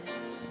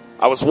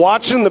I was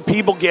watching the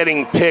people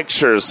getting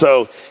pictures.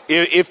 So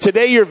if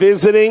today you're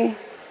visiting,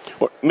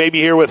 or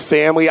maybe here with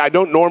family, I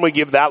don't normally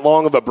give that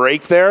long of a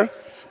break there,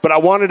 but I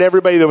wanted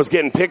everybody that was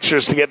getting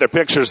pictures to get their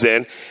pictures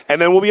in,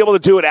 and then we'll be able to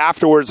do it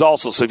afterwards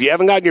also. So if you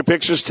haven't gotten your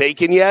pictures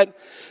taken yet,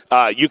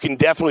 you can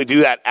definitely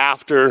do that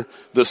after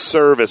the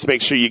service.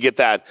 Make sure you get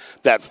that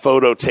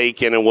photo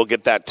taken, and we'll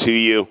get that to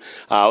you.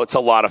 It's a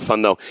lot of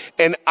fun, though.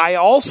 And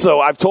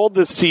I've told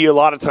this to you a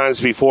lot of times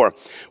before.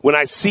 When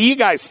I see you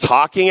guys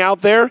talking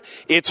out there,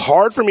 it's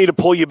hard for me to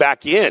pull you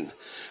back in,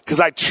 because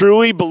I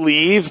truly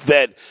believe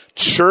that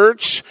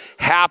church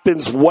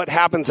happens what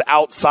happens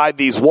outside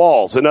these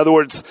walls. In other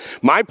words,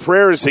 my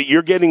prayer is that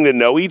you're getting to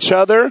know each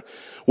other,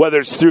 whether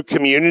it's through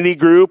community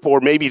group or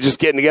maybe just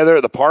getting together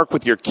at the park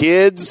with your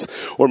kids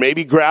or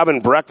maybe grabbing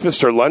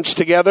breakfast or lunch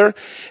together.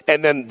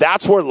 And then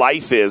that's where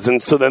life is.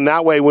 And so then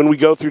that way, when we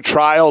go through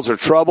trials or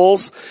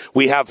troubles,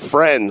 we have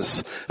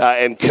friends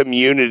and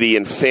community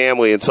and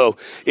family. And so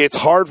it's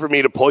hard for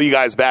me to pull you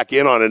guys back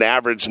in on an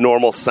average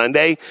normal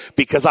Sunday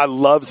because I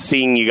love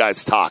seeing you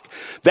guys talk.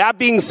 That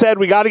being said,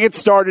 we got to get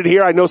started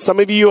here. I know some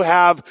of you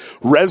have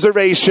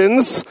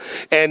reservations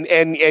and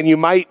you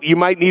might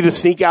need to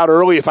sneak out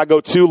early if I go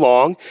too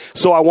long.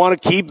 So I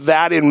want to keep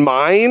that in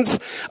mind.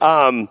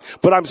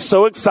 But I'm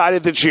so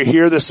excited that you're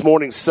here this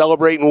morning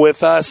celebrating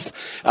with us.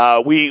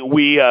 We've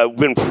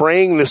been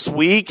praying this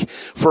week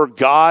for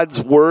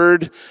God's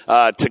word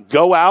to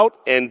go out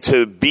and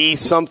to be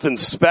something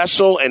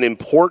special and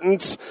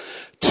important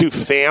to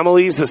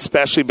families,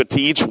 especially, but to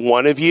each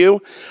one of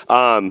you.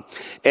 And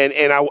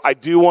I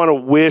do want to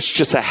wish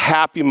just a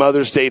happy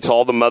Mother's Day to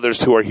all the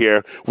mothers who are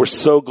here. We're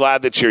so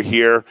glad that you're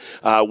here.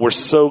 We're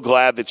so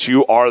glad that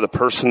you are the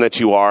person that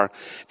you are.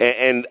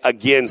 And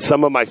again,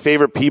 some of my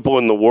favorite people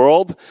in the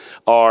world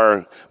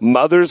are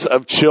mothers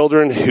of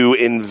children who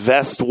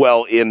invest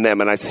well in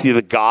them. And I see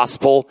the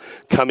gospel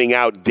coming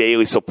out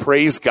daily. So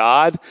praise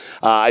God.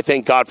 I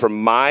thank God for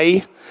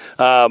my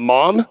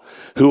mom,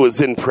 who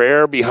was in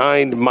prayer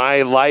behind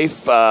my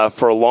life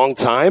for a long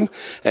time.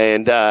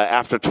 And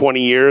after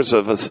 20 years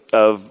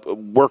of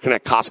working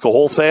at Costco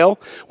Wholesale,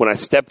 when I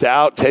stepped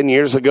out 10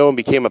 years ago and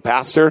became a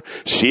pastor,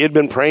 she had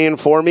been praying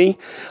for me.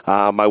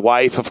 My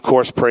wife, of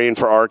course, praying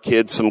for our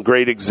kids. Some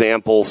great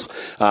examples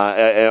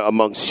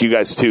amongst you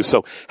guys, too.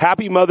 So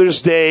happy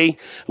Mother's Day.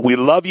 We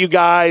love you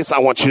guys. I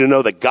want you to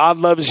know that God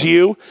loves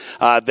you,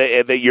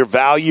 that your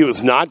value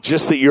is not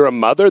just that you're a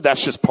mother.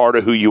 That's just part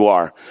of who you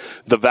are.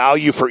 The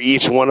value for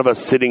each one of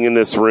us sitting in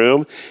this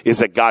room is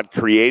that God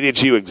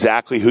created you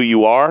exactly who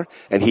you are,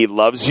 and He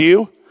loves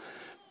you,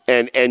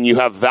 and you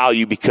have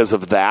value because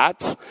of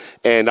that.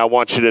 And I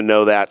want you to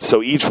know that.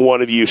 So each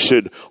one of you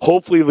should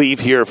hopefully leave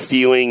here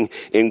feeling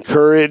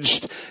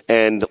encouraged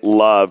and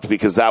loved,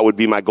 because that would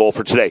be my goal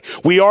for today.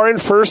 We are in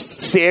 1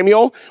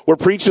 Samuel. We're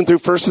preaching through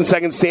 1 and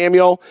 2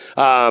 Samuel.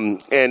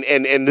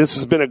 And this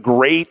has been a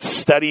great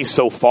study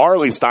so far.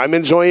 At least I'm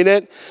enjoying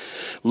it.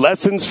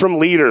 Lessons from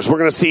leaders. We're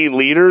going to see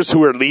leaders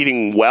who are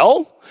leading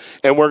well,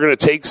 and we're going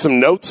to take some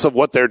notes of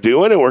what they're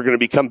doing, and we're going to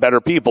become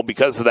better people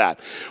because of that.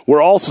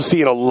 We're also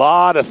seeing a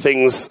lot of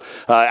things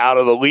out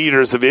of the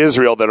leaders of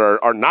Israel that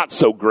are not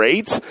so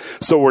great.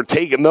 So we're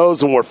taking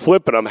those and we're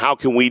flipping them. How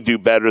can we do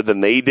better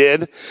than they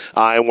did?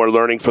 And we're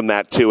learning from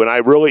that too. And I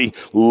really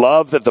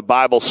love that the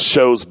Bible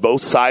shows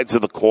both sides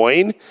of the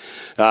coin.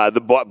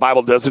 The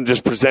Bible doesn't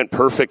just present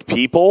perfect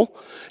people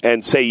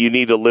and say you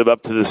need to live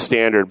up to the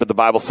standard, but the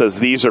Bible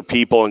says these are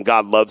people and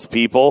God loves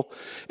people.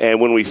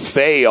 And when we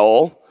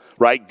fail,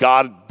 right,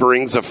 God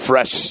brings a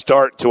fresh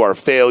start to our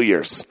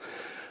failures.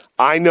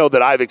 I know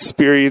that I've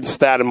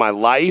experienced that in my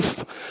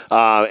life,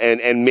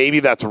 and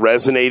maybe that's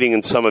resonating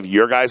in some of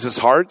your guys'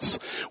 hearts.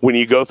 When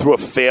you go through a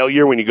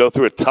failure, when you go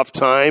through a tough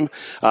time,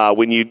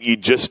 when you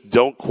just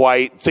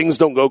things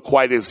don't go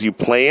quite as you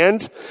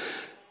planned,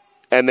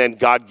 and then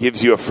God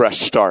gives you a fresh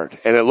start.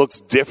 And it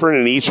looks different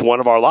in each one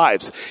of our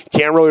lives.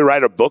 Can't really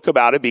write a book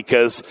about it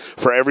because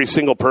for every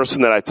single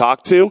person that I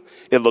talk to,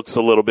 it looks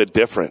a little bit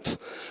different.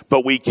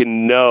 But we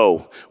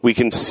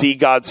can see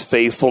God's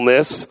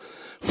faithfulness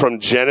from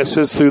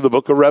Genesis through the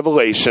book of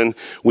Revelation.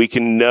 We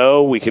can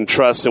know, we can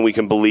trust, and we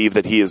can believe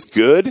that He is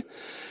good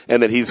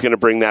and that He's going to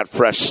bring that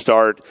fresh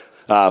start.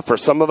 For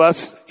some of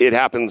us, it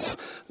happens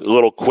a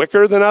little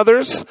quicker than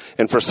others,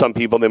 and for some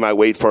people, they might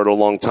wait for it a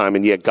long time,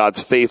 and yet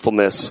God's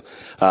faithfulness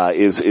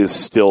is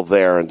still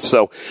there. And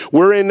so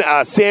we're in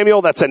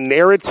Samuel. That's a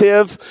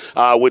narrative,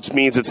 which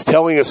means it's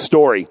telling a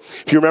story.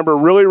 If you remember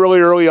really,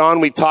 really early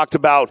on, we talked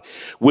about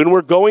when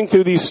we're going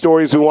through these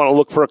stories, we want to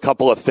look for a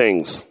couple of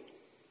things.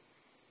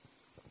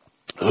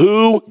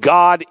 Who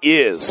God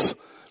is,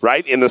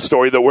 right, in the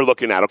story that we're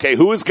looking at. Okay,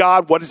 who is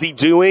God? What is He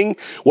doing?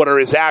 What are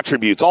His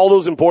attributes? All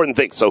those important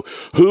things. So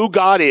who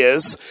God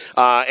is,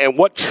 and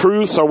what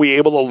truths are we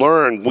able to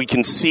learn? We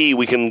can see,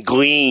 we can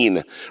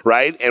glean,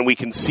 right? And we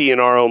can see in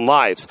our own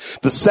lives.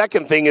 The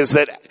second thing is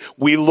that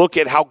we look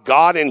at how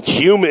God and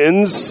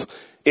humans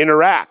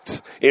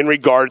interact in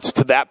regards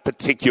to that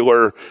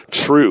particular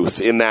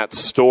truth in that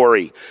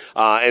story.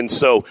 And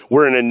so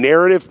we're in a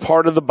narrative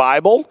part of the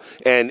Bible,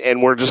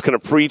 and we're just going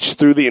to preach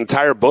through the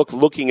entire book,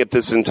 looking at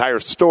this entire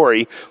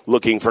story,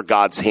 looking for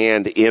God's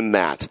hand in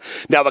that.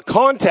 Now, the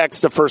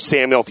context of 1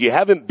 Samuel, if you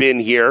haven't been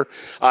here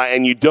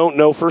and you don't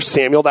know 1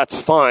 Samuel, that's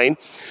fine.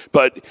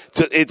 But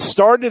it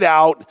started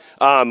out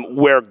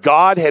where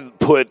God had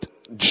put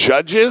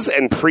judges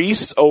and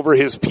priests over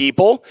his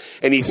people,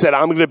 and he said,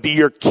 I'm going to be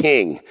your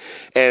king.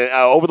 And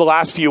over the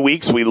last few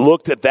weeks, we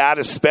looked at that,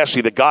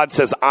 especially that God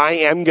says, I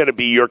am going to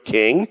be your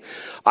king.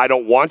 I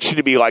don't want you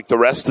to be like the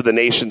rest of the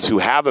nations who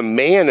have a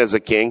man as a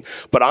king,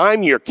 but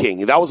I'm your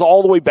king. That was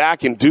all the way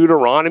back in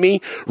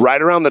Deuteronomy,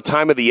 right around the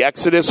time of the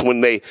Exodus,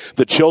 when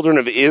the children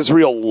of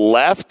Israel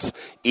left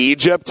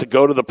Egypt to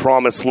go to the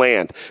promised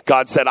land.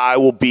 God said, I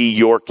will be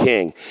your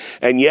king.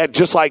 And yet,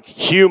 just like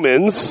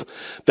humans,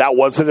 that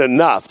wasn't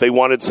enough. They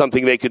wanted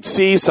something they could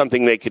see,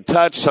 something they could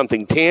touch,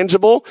 something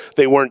tangible.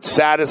 They weren't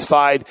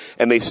satisfied,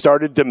 and they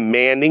started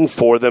demanding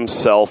for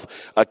themselves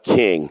a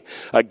king.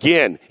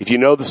 Again, if you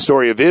know the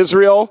story of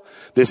Israel,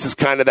 this is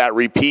kind of that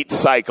repeat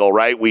cycle,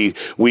 right? We,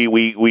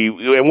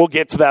 and we'll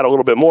get to that a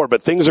little bit more,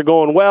 but things are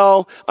going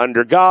well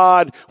under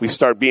God. We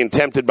start being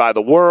tempted by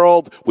the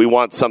world. We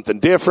want something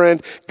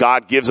different.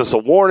 God gives us a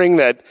warning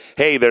that,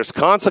 hey, there's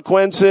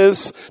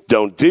consequences.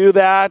 Don't do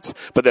that.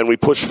 But then we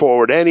push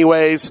forward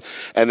anyways,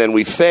 and then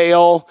we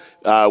fail.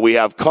 We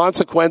have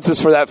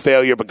consequences for that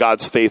failure, but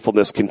God's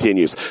faithfulness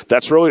continues.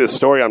 That's really the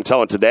story I'm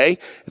telling today.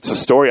 It's a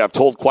story I've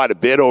told quite a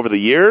bit over the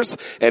years,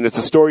 and it's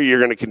a story you're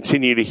going to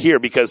continue to hear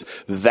because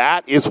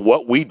that is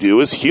what we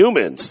do as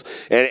humans.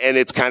 And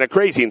it's kind of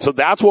crazy. And so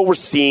that's what we're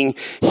seeing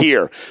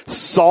here.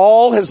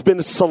 Saul has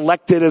been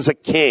selected as a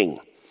king.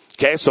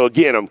 Okay, so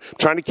again, I'm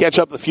trying to catch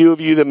up a few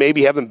of you that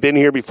maybe haven't been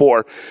here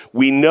before.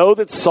 We know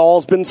that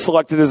Saul's been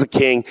selected as a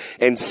king,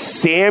 and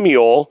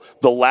Samuel,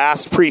 the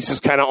last priest, is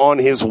kind of on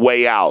his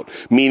way out,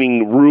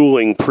 meaning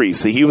ruling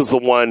priest. So he was the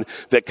one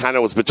that kind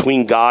of was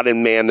between God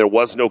and man. There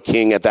was no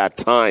king at that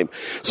time.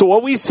 So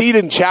what we see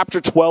in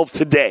chapter 12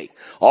 today,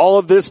 all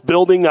of this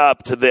building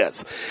up to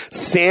this,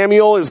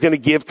 Samuel is going to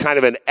give kind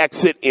of an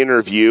exit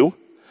interview,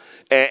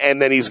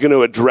 and then he's going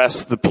to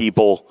address the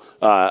people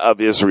of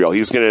Israel.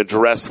 He's going to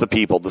address the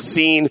people. The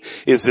scene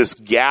is this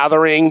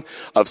gathering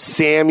of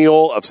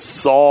Samuel, of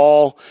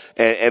Saul,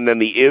 and then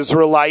the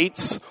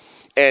Israelites.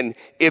 And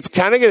it's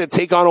kind of going to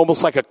take on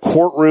almost like a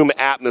courtroom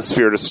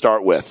atmosphere to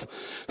start with.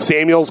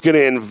 Samuel's going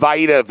to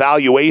invite an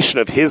evaluation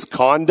of his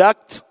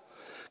conduct.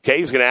 Okay,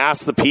 he's going to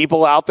ask the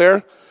people out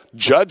there,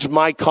 judge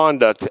my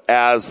conduct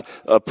as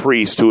a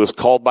priest who is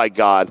called by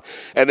God.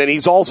 And then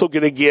he's also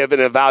going to give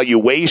an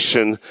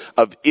evaluation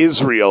of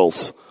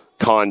Israel's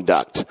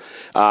conduct.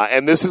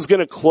 And this is going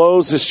to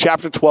close, this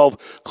chapter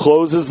 12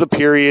 closes the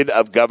period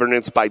of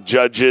governance by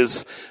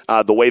judges,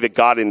 the way that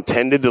God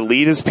intended to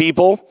lead his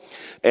people.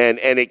 And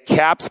it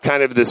caps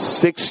kind of this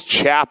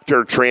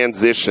 6-chapter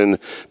transition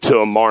to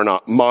a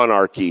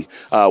monarchy,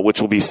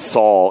 which will be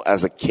Saul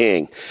as a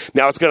king.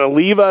 Now it's going to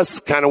leave us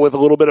kind of with a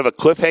little bit of a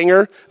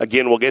cliffhanger.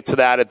 Again, we'll get to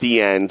that at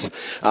the end.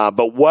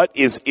 But what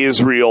is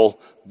Israel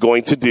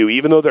going to do?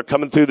 Even though they're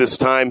coming through this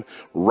time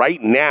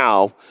right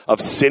now of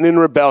sin and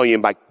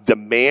rebellion by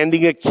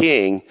demanding a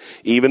king,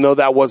 even though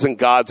that wasn't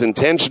God's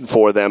intention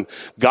for them,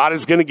 God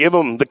is going to give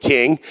them the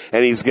king,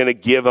 and he's going to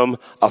give them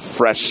a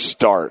fresh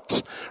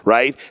start,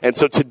 right? And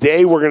so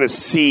today we're going to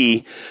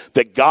see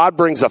that God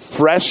brings a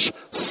fresh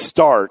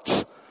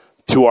start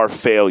to our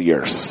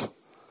failures.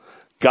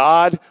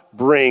 God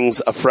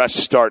brings a fresh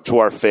start to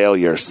our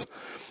failures.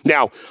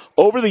 Now,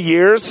 over the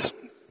years,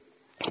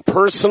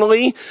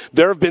 personally,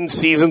 there have been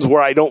seasons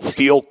where I don't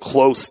feel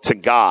close to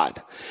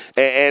God.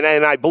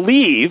 And I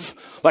believe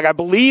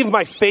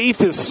my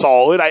faith is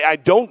solid. I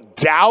don't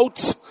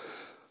doubt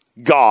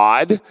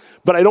God,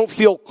 but I don't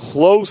feel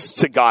close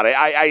to God.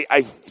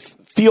 I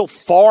feel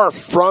far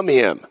from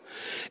him.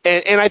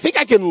 And I think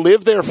I can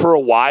live there for a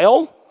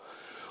while.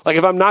 Like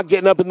if I'm not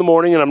getting up in the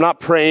morning and I'm not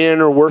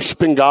praying or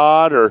worshiping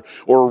God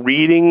or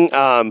reading,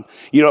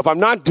 if I'm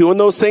not doing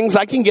those things,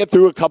 I can get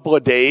through a couple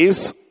of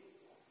days.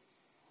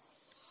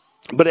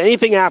 But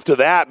anything after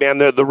that, man,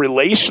 the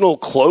relational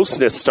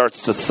closeness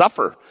starts to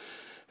suffer.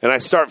 And I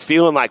start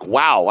feeling like,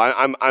 wow,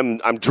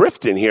 I'm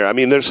drifting here. I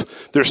mean, there's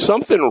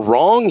something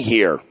wrong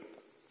here.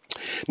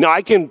 Now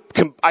I can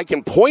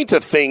point to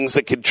things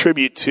that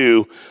contribute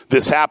to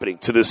this happening,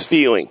 to this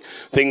feeling,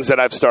 things that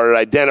I've started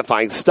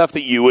identifying, stuff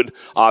that you would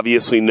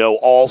obviously know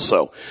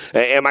also.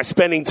 Am I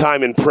spending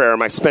time in prayer?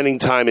 Am I spending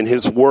time in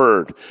his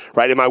word?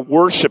 Right? Am I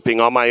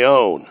worshiping on my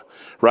own?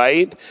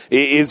 Right?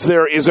 Is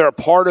there a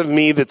part of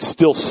me that's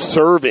still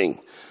serving?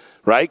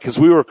 Right? Because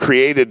we were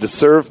created to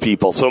serve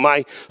people. So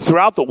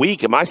throughout the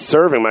week, am I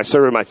serving? Am I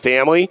serving my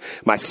family?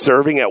 Am I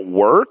serving at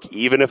work,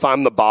 even if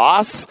I'm the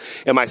boss?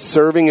 Am I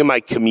serving in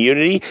my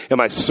community? Am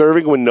I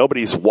serving when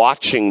nobody's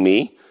watching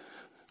me?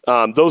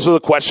 Those are the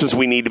questions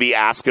we need to be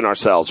asking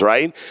ourselves,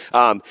 right?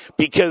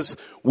 Because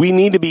we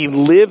need to be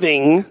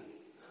living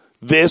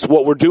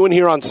what we're doing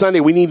here on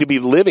Sunday, we need to be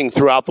living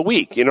throughout the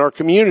week in our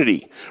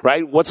community,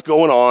 right? What's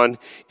going on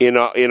in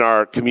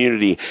our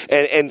community.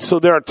 And so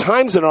there are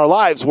times in our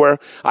lives where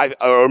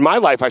or my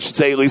life, I should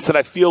say at least, that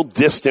I feel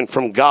distant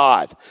from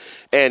God.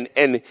 And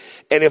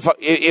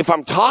if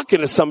I'm talking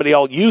to somebody,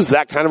 I'll use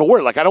that kind of a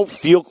word. Like, I don't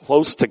feel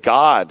close to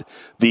God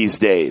these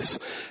days.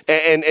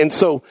 And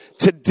so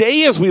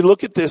today, as we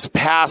look at this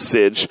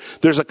passage,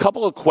 there's a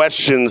couple of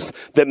questions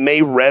that may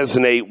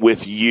resonate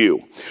with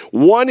you.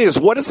 One is,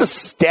 what is the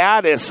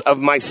status of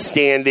my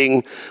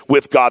standing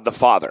with God the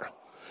Father?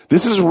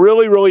 This is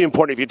really, really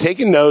important. If you're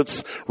taking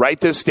notes, write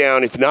this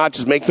down. If not,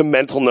 just make the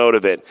mental note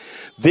of it.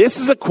 This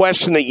is a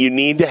question that you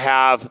need to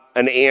have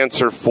an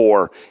answer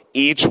for,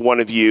 each one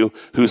of you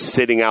who's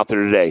sitting out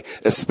there today,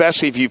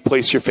 especially if you've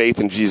placed your faith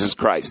in Jesus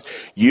Christ.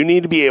 You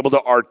need to be able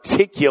to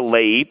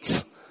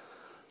articulate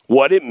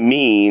what it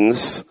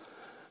means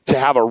to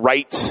have a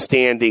right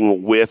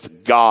standing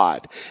with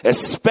God,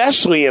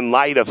 especially in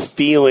light of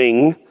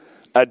feeling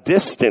a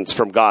distance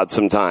from God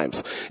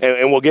sometimes.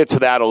 And we'll get to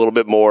that a little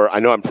bit more. I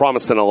know I'm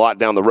promising a lot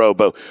down the road,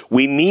 but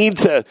we need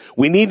to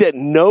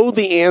know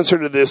the answer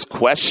to this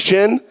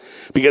question,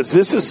 because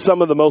this is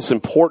some of the most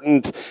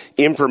important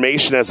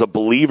information as a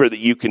believer that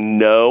you can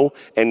know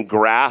and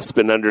grasp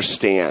and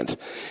understand,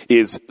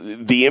 is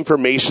the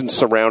information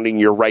surrounding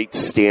your right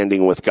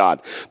standing with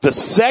God. The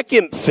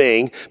second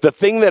thing, the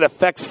thing that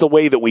affects the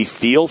way that we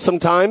feel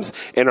sometimes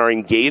and our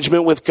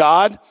engagement with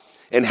God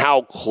and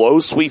how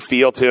close we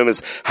feel to him,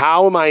 is,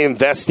 how am I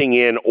investing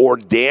in or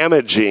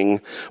damaging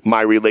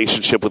my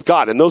relationship with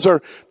God? And those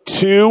are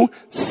two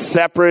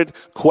separate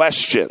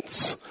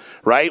questions,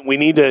 right? We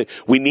need to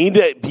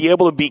be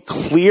able to be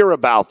clear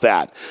about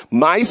that.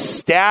 My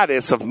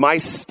status of my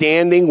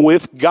standing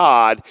with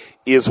God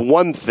is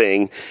one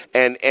thing,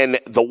 and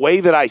the way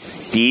that I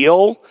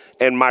feel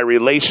and my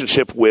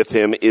relationship with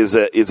him is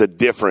a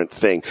different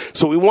thing.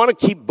 So we want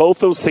to keep both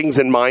those things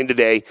in mind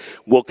today.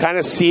 We'll kind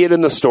of see it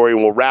in the story,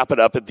 and we'll wrap it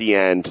up at the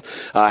end.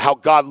 How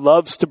God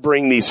loves to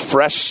bring these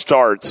fresh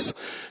starts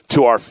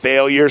to our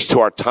failures,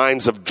 to our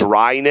times of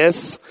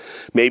dryness.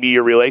 Maybe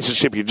your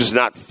relationship, you're just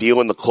not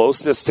feeling the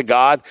closeness to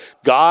God.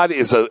 God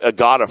is a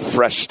God of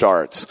fresh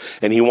starts,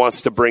 and he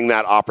wants to bring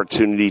that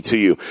opportunity to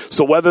you.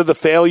 So whether the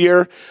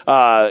failure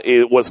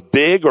it was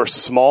big or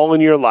small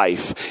in your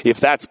life, if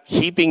that's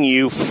keeping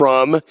you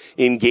from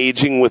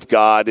engaging with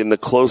God in the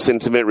close,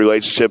 intimate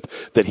relationship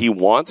that he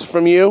wants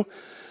from you,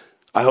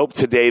 I hope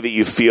today that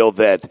you feel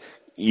that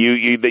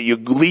you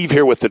leave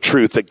here with the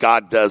truth that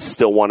God does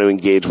still want to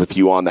engage with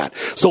you on that.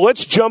 So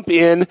let's jump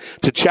in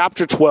to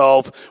chapter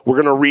 12. We're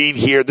going to read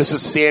here. This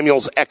is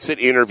Samuel's exit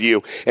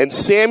interview. And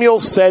Samuel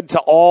said to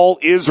all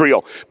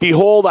Israel,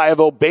 "Behold, I have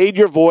obeyed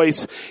your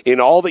voice in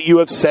all that you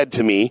have said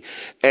to me,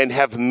 and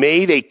have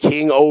made a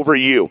king over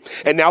you.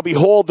 And now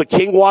behold, the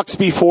king walks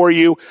before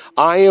you.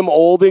 I am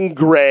old and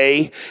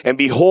gray, and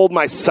behold,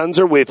 my sons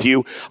are with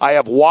you. I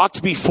have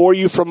walked before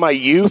you from my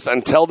youth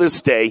until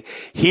this day.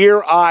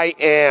 Here I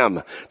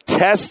am.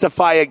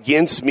 Testify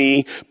against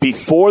me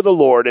before the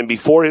Lord and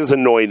before his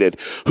anointed.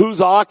 Whose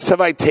ox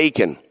have I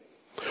taken?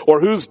 Or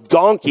whose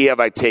donkey have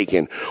I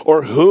taken?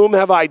 Or whom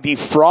have I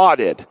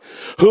defrauded?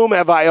 Whom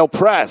have I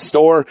oppressed?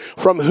 Or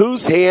from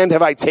whose hand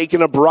have I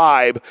taken a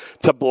bribe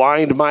to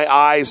blind my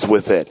eyes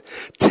with it?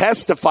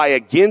 Testify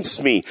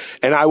against me,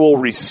 and I will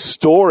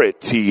restore it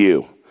to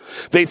you."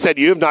 They said,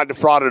 "You have not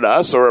defrauded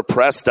us or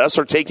oppressed us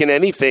or taken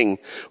anything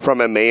from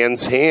a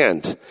man's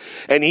hand."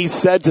 And he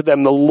said to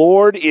them, "The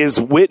Lord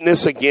is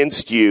witness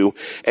against you,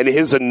 and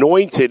his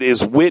anointed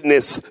is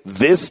witness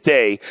this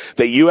day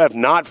that you have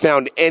not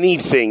found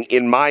anything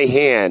in my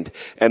hand."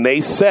 And they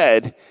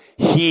said,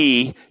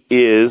 "He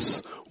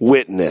is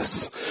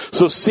witness."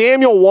 So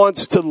Samuel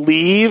wants to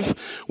leave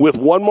with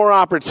one more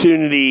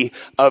opportunity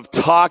of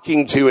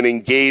talking to and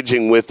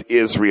engaging with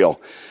Israel.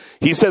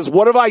 He says,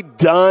 "What have I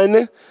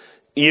done?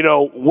 You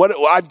know,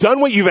 I've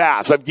done what you've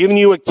asked. I've given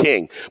you a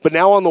king. But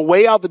now on the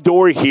way out the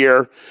door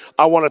here,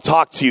 I want to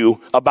talk to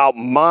you about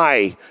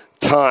my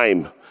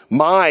time,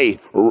 my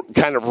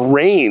kind of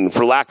reign,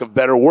 for lack of a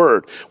better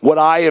word, what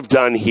I have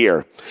done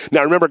here."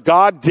 Now remember,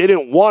 God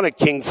didn't want a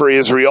king for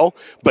Israel,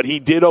 but he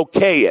did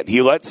okay it.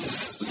 He let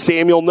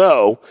Samuel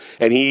know,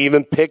 and he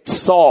even picked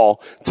Saul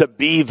to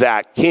be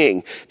that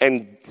king.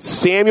 And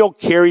Samuel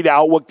carried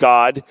out what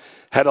God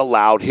had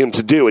allowed him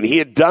to do. And he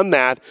had done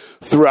that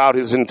throughout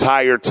his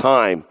entire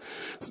time.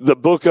 The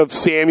book of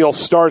Samuel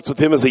starts with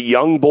him as a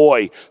young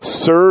boy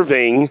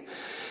serving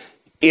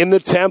in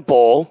the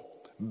temple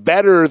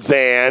better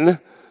than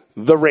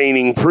the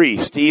reigning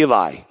priest,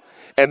 Eli.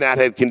 And that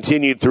had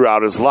continued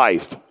throughout his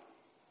life.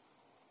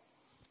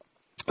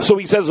 So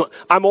he says,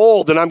 "I'm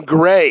old and I'm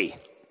gray,"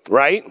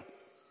 right?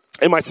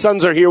 "And my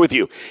sons are here with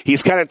you."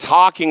 He's kind of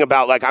talking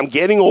about, like, I'm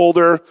getting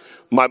older.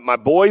 My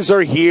boys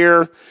are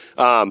here.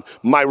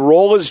 My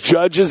role as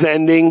judge is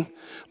ending.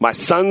 My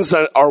sons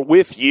are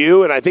with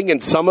you. And I think in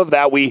some of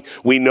that, we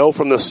know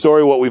from the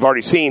story what we've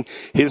already seen.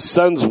 His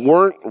sons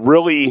weren't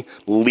really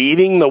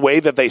leading the way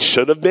that they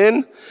should have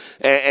been.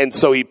 And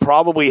so he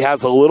probably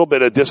has a little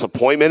bit of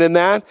disappointment in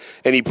that.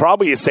 And he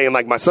probably is saying,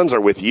 like, my sons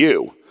are with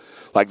you.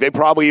 Like, they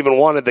probably even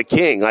wanted the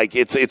king. Like,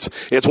 it's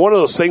one of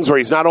those things where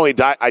he's not only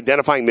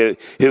identifying that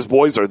his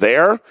boys are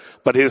there,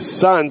 but his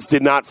sons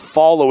did not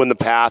follow in the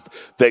path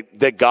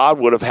that God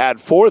would have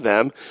had for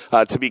them,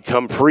 to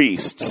become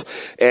priests.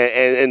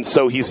 And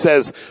so he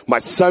says, my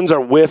sons are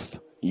with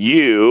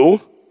you,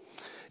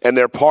 and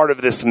they're part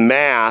of this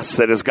mass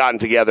that has gotten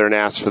together and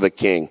asked for the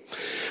king.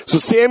 So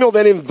Samuel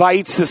then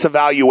invites this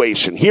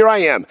evaluation. Here I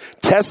am.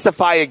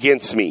 Testify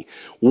against me.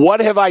 What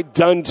have I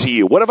done to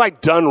you? What have I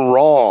done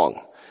wrong?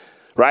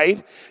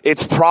 Right?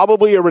 It's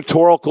probably a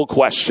rhetorical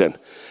question.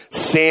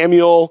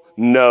 Samuel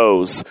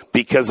knows,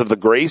 because of the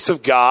grace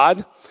of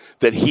God,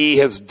 that he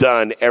has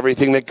done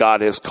everything that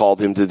God has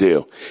called him to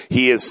do.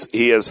 He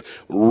has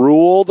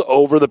ruled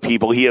over the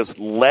people. He has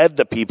led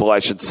the people, I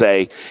should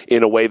say,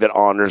 in a way that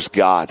honors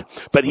God.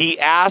 But he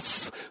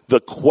asks the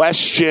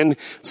question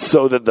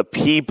so that the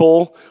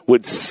people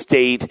would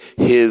state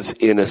his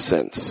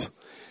innocence.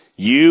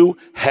 You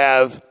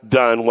have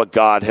done what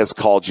God has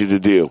called you to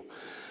do.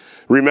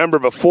 Remember,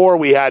 before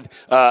we had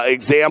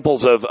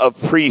examples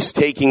of priests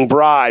taking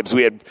bribes.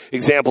 We had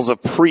examples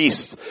of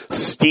priests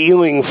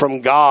stealing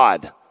from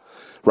God,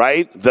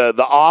 right?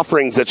 The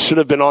offerings that should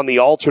have been on the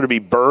altar to be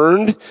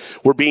burned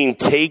were being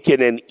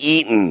taken and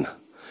eaten.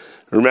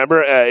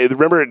 Remember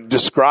it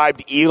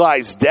described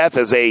Eli's death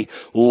as a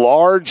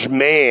large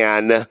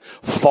man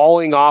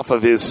falling off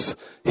of his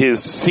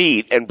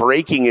seat and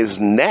breaking his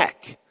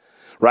neck,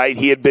 right?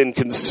 He had been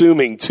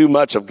consuming too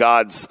much of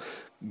God's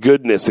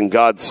goodness and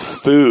God's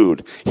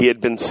food. He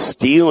had been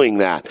stealing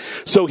that.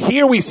 So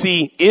here we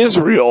see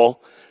Israel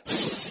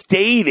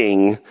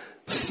stating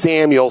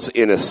Samuel's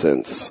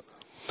innocence.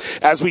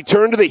 As we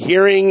turn to the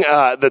hearing,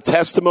 the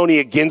testimony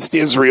against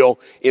Israel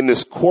in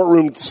this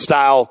courtroom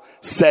style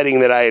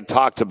setting that I had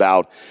talked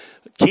about,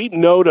 keep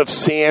note of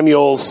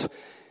Samuel's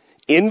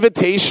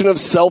invitation of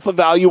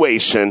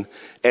self-evaluation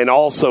and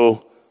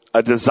also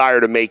a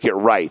desire to make it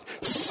right.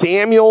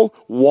 Samuel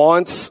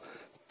wants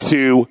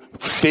to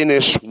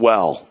finish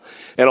well.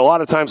 And a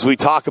lot of times we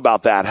talk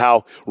about that,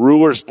 how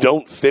rulers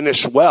don't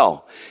finish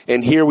well.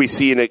 And here we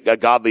see a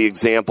godly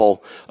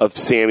example of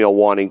Samuel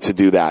wanting to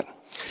do that.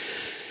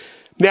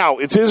 Now,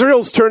 it's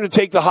Israel's turn to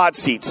take the hot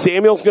seat.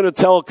 Samuel's going to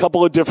tell a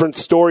couple of different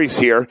stories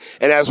here.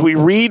 And as we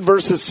read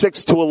verses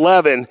 6 to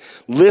 11,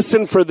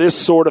 listen for this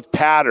sort of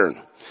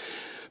pattern.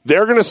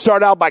 They're going to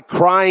start out by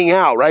crying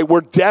out, right?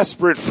 We're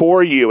desperate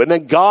for you. And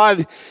then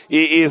God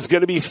is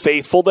going to be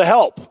faithful to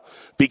help,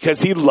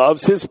 because he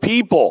loves his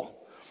people.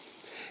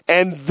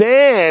 And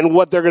then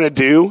what they're going to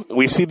do,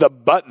 we see then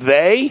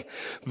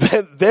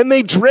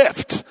they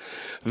drift.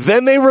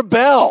 Then they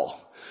rebel.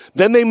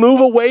 Then they move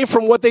away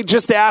from what they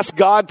just asked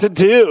God to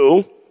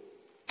do.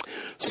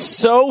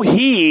 So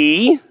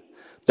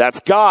that's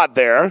God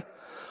there,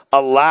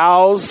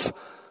 allows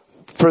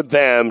for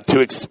them to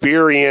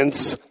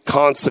experience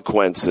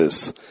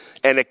consequences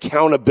and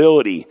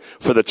accountability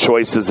for the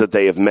choices that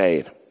they have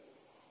made.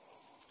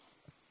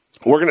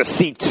 We're going to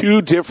see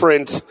two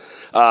different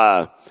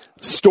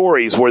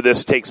stories where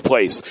this takes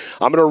place.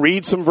 I'm going to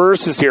read some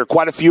verses here,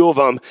 quite a few of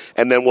them,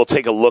 and then we'll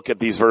take a look at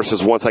these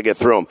verses once I get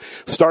through them.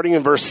 Starting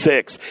in verse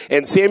 6.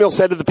 And Samuel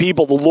said to the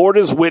people, the Lord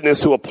is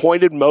witness who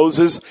appointed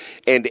Moses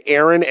and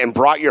Aaron and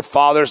brought your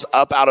fathers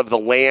up out of the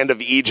land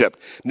of Egypt.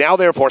 Now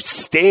therefore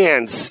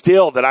stand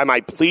still that I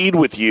might plead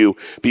with you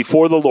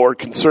before the Lord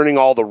concerning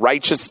all the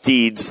righteous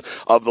deeds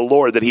of the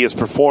Lord that he has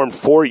performed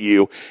for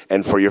you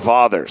and for your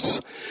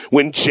fathers.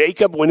 When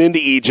Jacob went into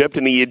Egypt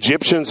and the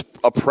Egyptians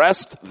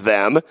oppressed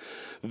them,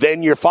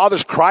 then your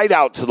fathers cried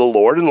out to the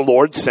Lord, and the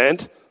Lord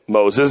sent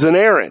Moses and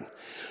Aaron,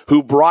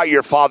 who brought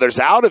your fathers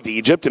out of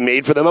Egypt and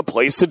made for them a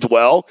place to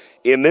dwell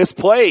in this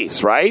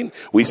place, right?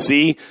 We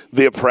see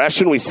the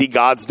oppression, we see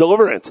God's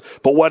deliverance.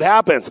 But what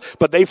happens?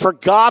 But they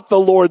forgot the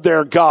Lord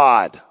their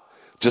God.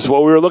 Just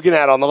what we were looking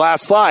at on the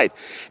last slide.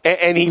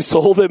 And he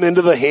sold them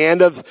into the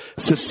hand of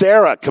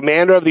Sisera,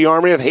 commander of the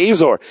army of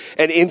Hazor,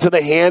 and into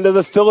the hand of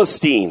the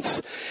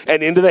Philistines,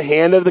 and into the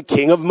hand of the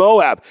king of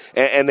Moab.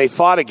 And they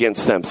fought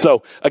against them.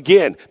 So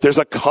again, there's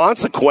a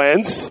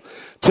consequence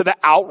to the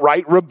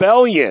outright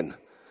rebellion.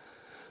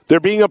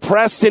 They're being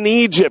oppressed in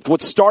Egypt.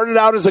 What started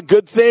out as a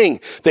good thing.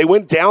 They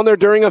went down there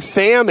during a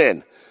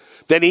famine.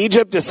 Then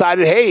Egypt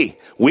decided, hey,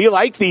 we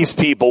like these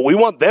people. We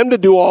want them to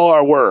do all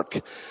our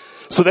work.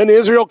 So then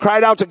Israel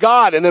cried out to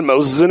God, and then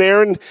Moses and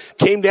Aaron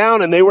came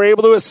down and they were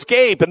able to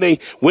escape, and they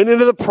went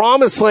into the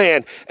promised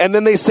land. And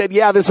then they said,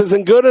 yeah, this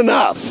isn't good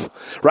enough,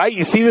 right?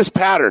 You see this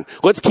pattern.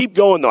 Let's keep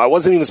going though. I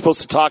wasn't even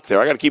supposed to talk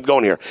there. I got to keep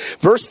going here.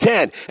 Verse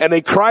 10, and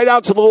they cried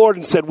out to the Lord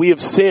and said, we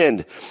have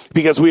sinned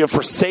because we have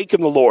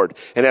forsaken the Lord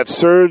and have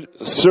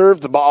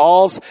served the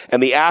Baals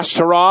and the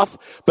Ashtaroth,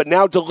 but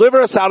now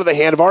deliver us out of the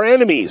hand of our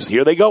enemies.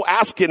 Here they go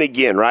asking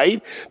again,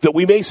 right? That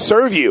we may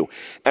serve you.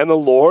 And the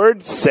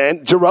Lord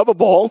sent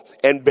Jerubbabel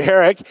and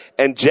Barak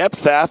and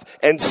Jephthah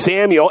and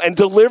Samuel and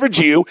delivered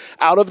you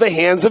out of the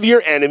hands of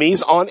your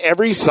enemies on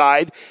every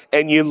side,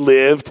 and you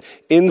lived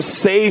in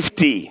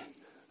safety.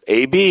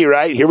 A-B,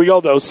 right? Here we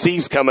go. Those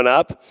C's coming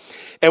up.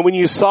 And when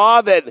you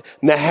saw that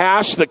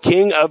Nahash, the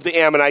king of the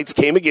Ammonites,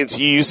 came against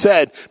you, you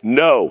said,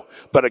 no,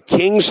 but a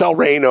king shall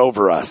reign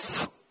over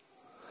us.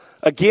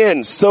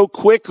 Again, so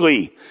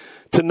quickly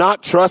to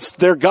not trust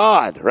their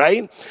God,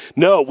 right?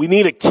 No, we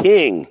need a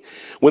king.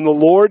 When the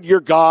Lord your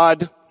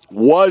God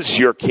was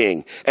your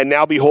king, and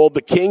now behold,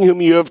 the king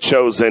whom you have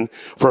chosen,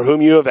 for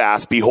whom you have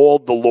asked,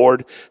 behold, the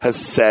Lord has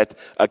set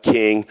a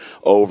king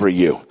over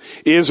you.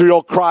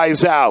 Israel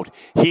cries out.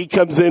 He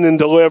comes in and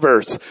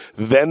delivers.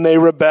 Then they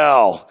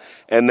rebel.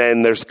 And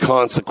then there's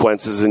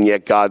consequences, and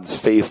yet God's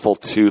faithful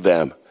to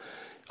them,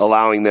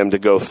 allowing them to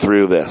go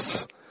through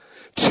this.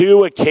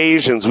 2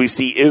 occasions we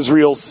see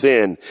Israel's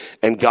sin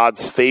and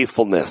God's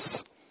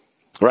faithfulness,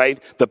 right?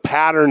 The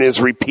pattern is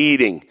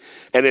repeating,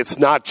 and it's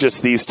not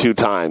just these 2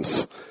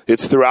 times.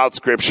 It's throughout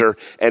Scripture,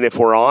 and if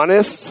we're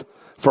honest,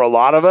 for a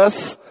lot of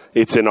us,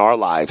 it's in our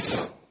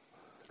lives,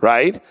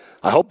 right?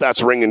 I hope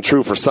that's ringing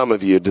true for some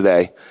of you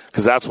today,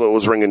 because that's what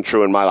was ringing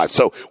true in my life.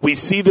 So we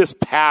see this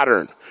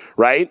pattern.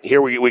 Right?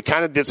 Here we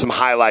kind of did some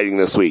highlighting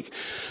this week.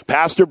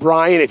 Pastor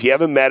Brian, if you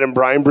haven't met him,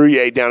 Brian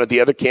Brouillet down at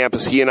the other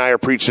campus, he and I are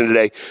preaching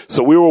today.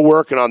 So we were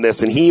working on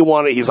this, and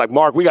he's like,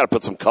 Mark, we got to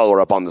put some color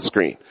up on the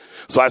screen.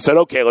 So I said,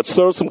 okay, let's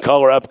throw some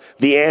color up.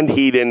 The end,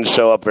 he didn't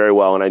show up very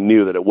well, and I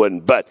knew that it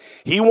wouldn't. But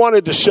he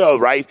wanted to show,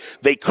 right?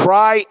 They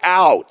cry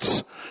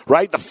out,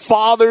 right? The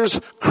fathers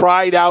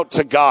cried out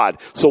to God.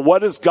 So what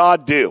does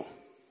God do?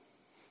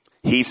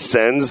 He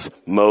sends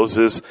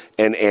Moses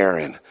and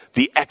Aaron.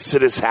 The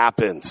Exodus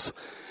happens.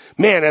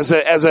 Man, as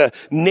a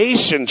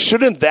nation,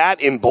 shouldn't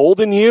that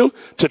embolden you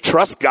to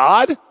trust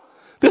God?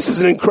 This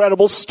is an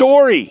incredible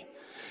story.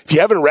 If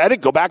you haven't read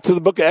it, go back to the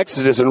book of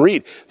Exodus and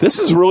read. This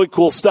is really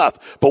cool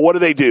stuff. But what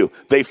do?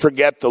 They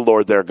forget the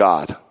Lord their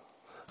God.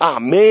 Oh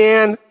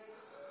man,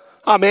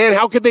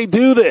 how could they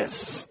do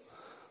this?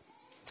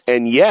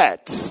 And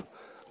yet,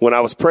 when I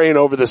was praying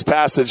over this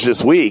passage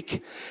this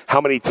week,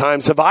 how many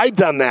times have I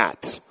done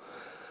that?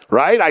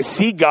 Right? I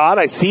see God.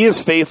 I see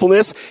his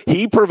faithfulness.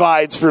 He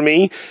provides for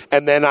me.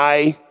 And then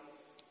I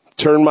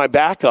turn my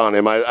back on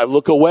him. I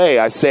look away.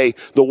 I say,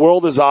 the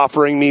world is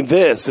offering me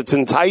this. It's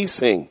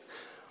enticing.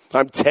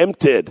 I'm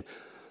tempted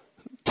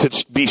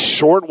to be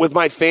short with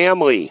my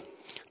family,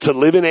 to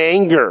live in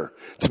anger,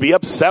 to be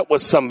upset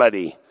with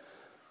somebody.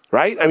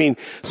 Right? I mean,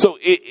 so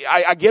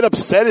I get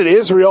upset at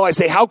Israel. I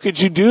say, how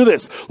could you do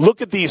this? Look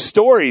at these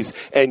stories.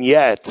 And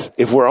yet,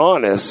 if we're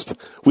honest,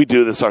 we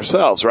do this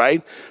ourselves,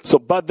 right? So,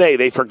 but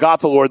they forgot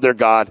the Lord their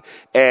God,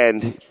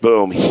 and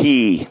boom,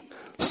 he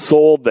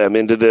sold them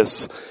into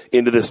this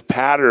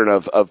pattern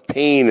of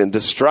pain and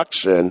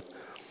destruction,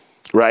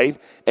 right?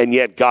 And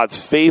yet God's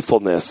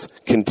faithfulness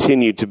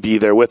continued to be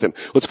there with him.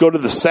 Let's go to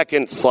the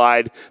second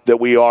slide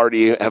that we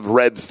already have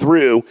read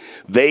through.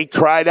 They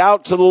cried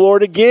out to the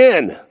Lord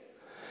again.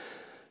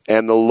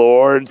 And the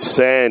Lord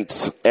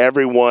sent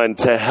everyone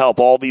to help,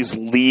 all these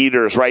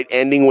leaders, right?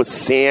 Ending with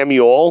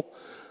Samuel,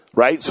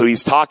 right? So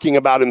he's talking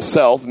about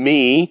himself.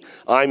 Me,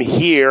 I'm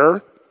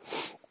here.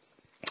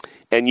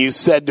 And you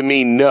said to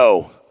me,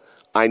 no,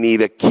 I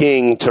need a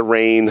king to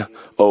reign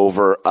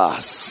over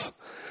us.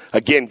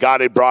 Again,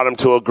 God had brought him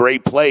to a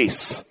great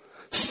place.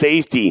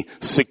 Safety,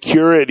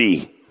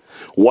 security.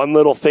 One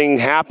little thing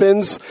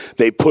happens,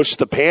 they push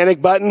the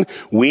panic button.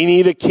 We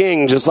need a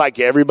king just like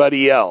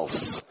everybody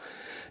else.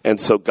 And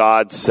so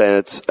God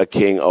sets a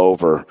king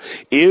over.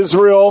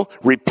 Israel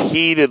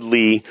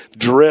repeatedly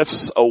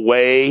drifts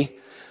away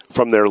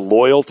from their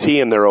loyalty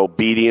and their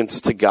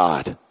obedience to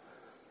God.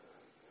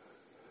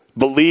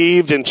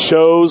 Believed and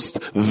chose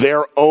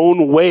their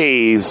own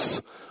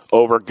ways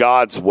over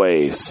God's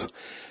ways.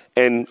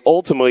 And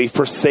ultimately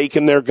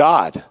forsaken their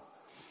God.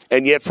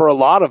 And yet for a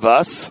lot of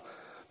us,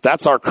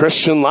 that's our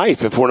Christian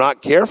life if we're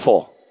not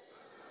careful.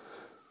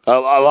 A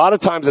lot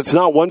of times it's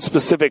not one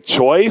specific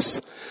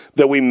choice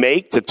that we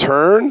make to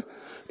turn.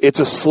 It's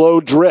a slow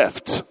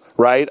drift,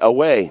 right,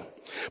 away.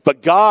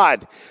 But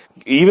God,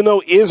 even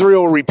though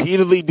Israel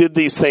repeatedly did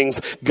these things,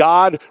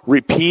 God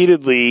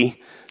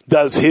repeatedly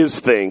does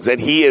his things,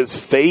 and he is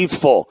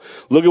faithful.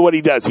 Look at what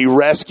he does. He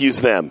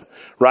rescues them,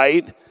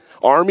 right?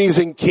 Armies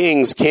and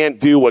kings can't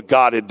do what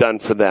God had done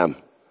for them.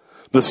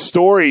 The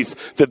stories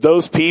that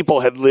those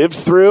people had lived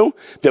through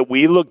that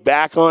we look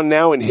back on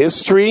now in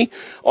history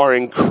are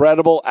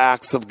incredible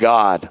acts of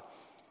God,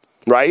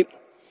 right?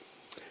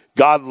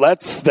 God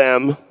lets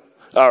them,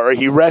 or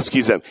he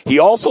rescues them. He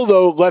also,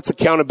 though, lets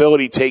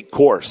accountability take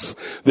course.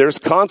 There's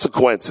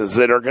consequences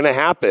that are going to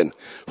happen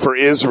for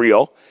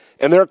Israel,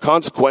 and there are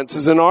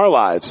consequences in our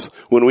lives.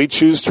 When we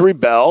choose to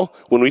rebel,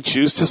 when we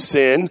choose to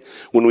sin,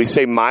 when we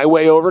say my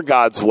way over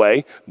God's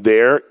way,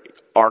 there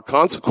are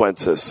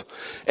consequences.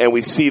 And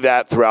we see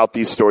that throughout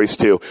these stories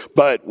too.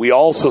 But we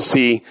also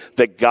see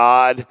that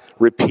God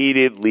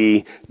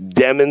repeatedly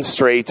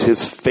demonstrates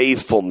his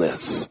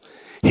faithfulness,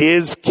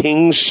 his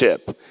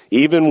kingship,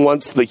 even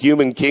once the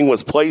human king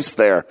was placed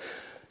there,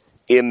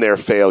 in their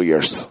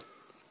failures.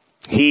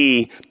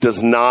 He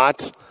does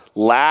not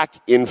lack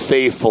in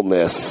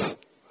faithfulness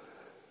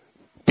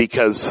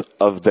because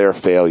of their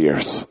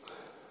failures.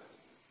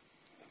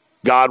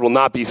 God will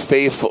not be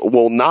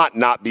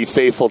not be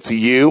faithful to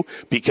you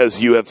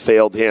because you have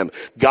failed him.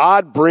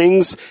 God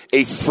brings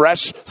a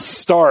fresh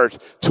start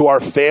to our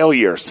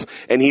failures,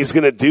 and he's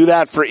going to do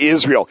that for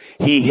Israel.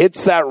 He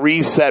hits that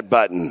reset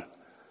button,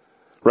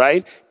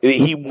 right?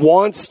 He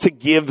wants to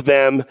give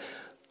them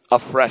a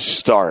fresh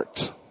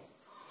start.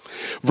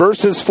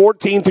 Verses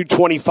 14 through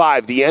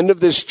 25, the end of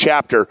this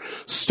chapter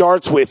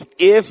starts with,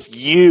 if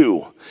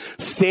you.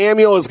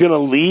 Samuel is going to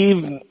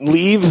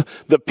leave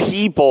the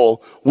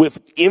people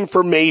with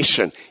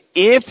information.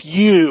 If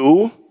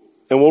you,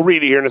 and we'll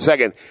read it here in a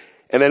second,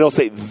 and then he'll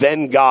say,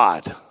 then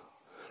God,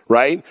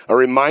 right? A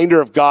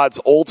reminder of God's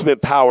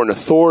ultimate power and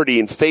authority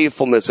and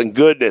faithfulness and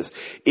goodness.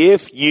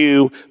 If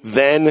you,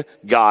 then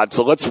God.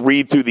 So let's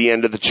read through the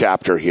end of the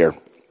chapter here.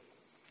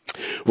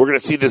 We're going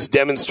to see this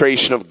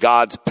demonstration of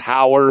God's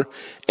power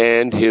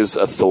and his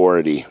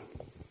authority.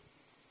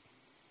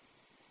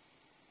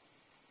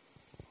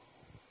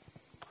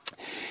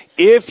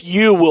 If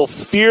you will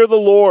fear the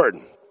Lord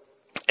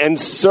and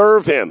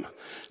serve him,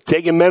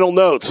 taking mental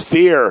notes,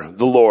 fear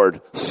the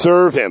Lord,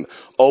 serve him,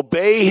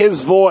 obey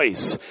his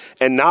voice,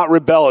 and not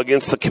rebel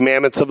against the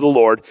commandments of the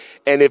Lord.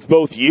 And if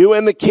both you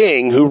and the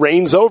king who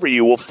reigns over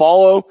you will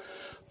follow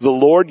the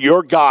Lord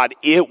your God,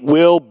 it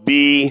will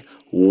be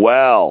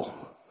well.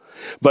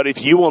 But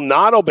if you will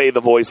not obey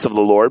the voice of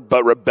the Lord,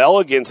 but rebel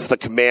against the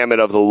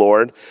commandment of the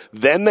Lord,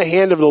 then the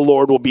hand of the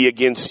Lord will be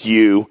against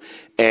you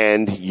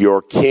and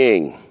your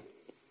king.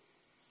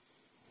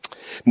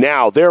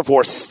 Now,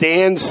 therefore,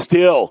 stand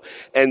still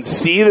and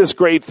see this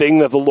great thing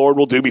that the Lord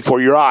will do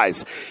before your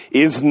eyes.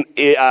 Is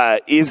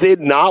it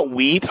not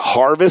wheat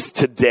harvest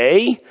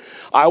today?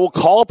 I will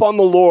call upon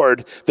the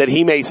Lord that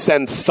he may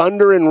send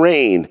thunder and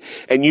rain,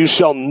 and you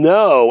shall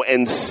know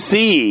and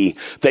see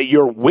that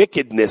your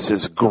wickedness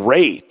is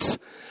great,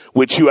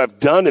 which you have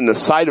done in the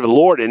sight of the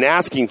Lord in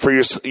asking for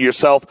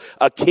yourself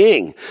a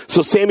king.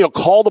 So Samuel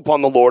called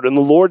upon the Lord, and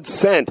the Lord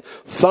sent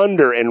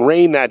thunder and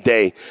rain that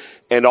day.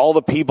 And all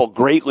the people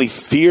greatly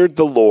feared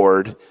the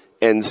Lord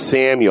and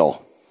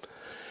Samuel.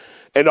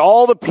 And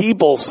all the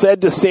people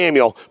said to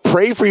Samuel,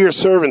 pray for your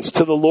servants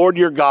to the Lord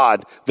your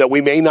God, that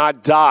we may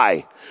not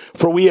die.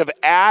 For we have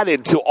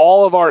added to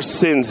all of our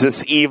sins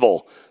this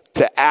evil,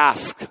 to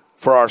ask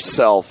for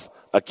ourselves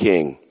a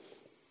king.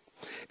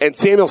 And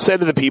Samuel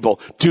said to the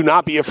people, do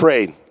not be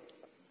afraid.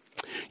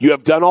 You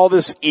have done all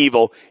this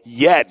evil,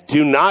 yet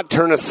do not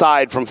turn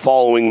aside from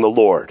following the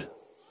Lord.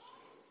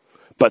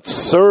 But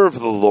serve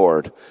the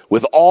Lord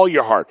with all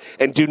your heart,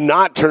 and do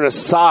not turn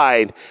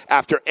aside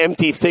after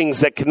empty things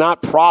that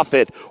cannot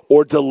profit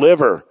or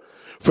deliver,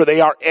 for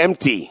they are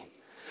empty.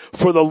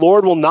 For the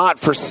Lord will not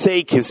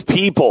forsake his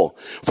people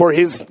for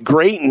his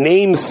great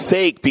name's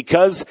sake,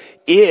 because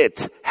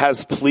it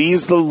has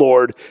pleased the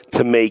Lord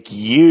to make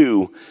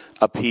you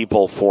a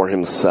people for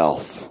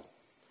himself.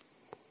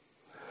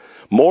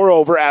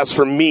 Moreover, as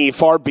for me,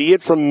 far be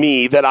it from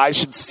me that I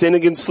should sin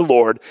against the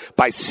Lord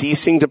by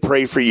ceasing to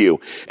pray for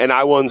you. And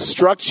I will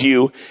instruct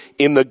you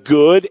in the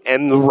good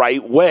and the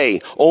right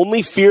way.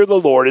 Only fear the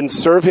Lord and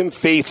serve him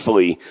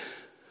faithfully,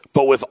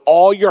 but with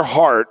all your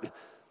heart,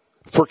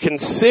 for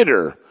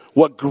consider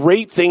what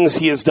great things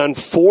he has done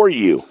for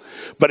you.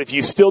 But if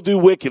you still do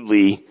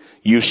wickedly,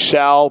 you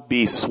shall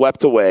be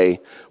swept away,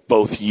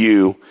 both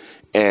you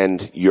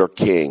and your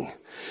king.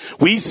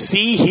 We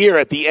see here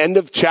at the end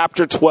of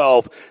chapter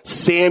 12,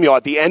 Samuel,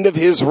 at the end of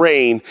his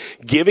reign,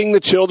 giving the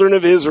children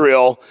of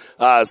Israel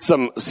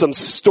some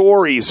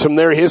stories from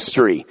their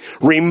history,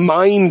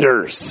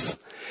 reminders.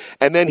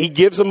 And then he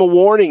gives them a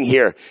warning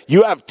here.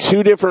 You have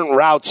two different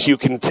routes you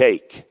can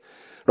take,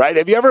 right?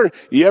 Have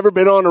you ever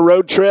been on a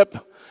road trip,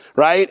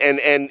 right?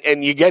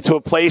 And you get to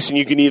a place and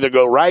you can either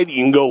go right,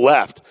 you can go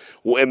left.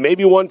 And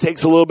maybe one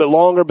takes a little bit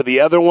longer, but the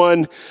other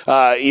one,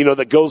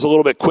 that goes a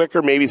little bit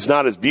quicker, maybe it's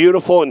not as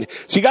beautiful. And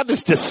so you got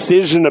this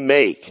decision to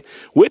make.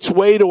 Which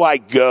way do I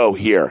go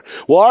here?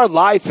 Well, our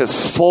life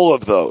is full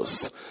of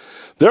those.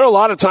 There are a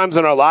lot of times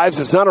in our lives,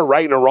 it's not a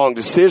right and a wrong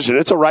decision.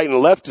 It's a right and a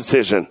left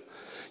decision.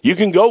 You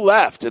can go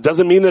left. It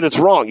doesn't mean that it's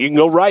wrong. You can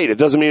go right. It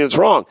doesn't mean it's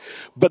wrong.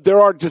 But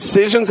there are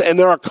decisions and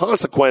there are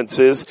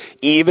consequences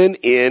even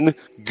in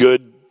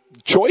good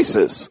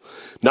choices.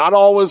 Not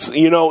always,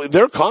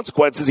 there are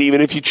consequences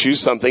even if you choose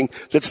something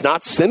that's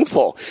not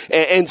sinful.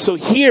 And so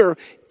here,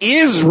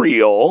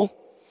 Israel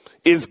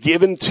is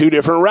given two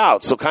different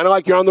routes. So kind of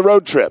like you're on the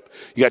road trip.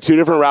 You got two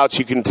different routes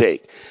you can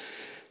take.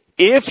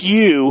 If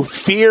you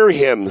fear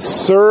him,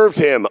 serve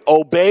him,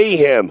 obey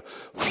him,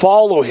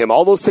 follow him,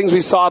 all those things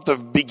we saw at the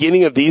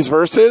beginning of these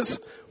verses,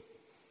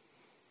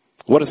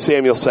 what does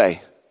Samuel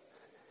say?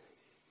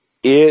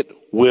 It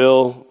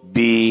will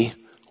be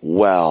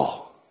well.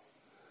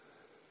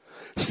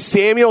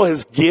 Samuel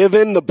has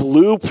given the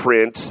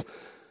blueprint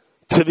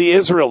to the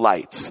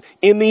Israelites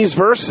in these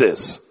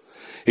verses.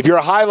 If you're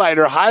a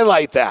highlighter,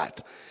 highlight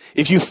that.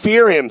 If you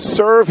fear him,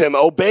 serve him,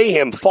 obey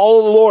him,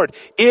 follow the Lord,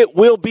 it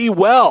will be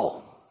well.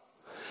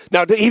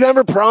 Now, he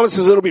never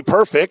promises it'll be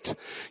perfect.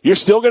 You're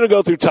still going to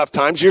go through tough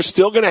times. You're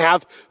still going to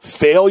have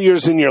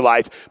failures in your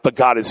life, but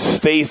God is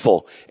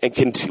faithful and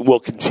will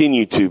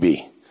continue to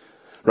be,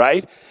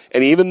 right?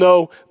 And even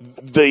though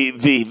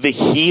the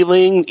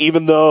healing,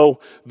 even though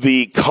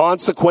the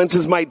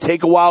consequences might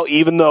take a while,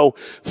 even though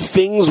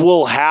things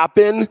will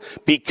happen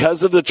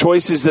because of the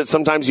choices that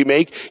sometimes you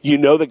make, you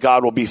know that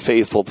God will be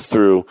faithful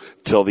through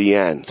till the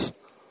end.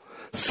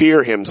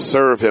 Fear him,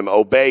 serve him,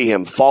 obey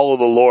him, follow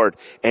the Lord,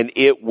 and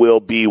it will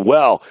be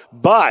well.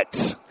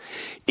 But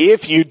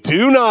if you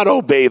do not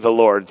obey the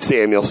Lord,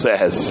 Samuel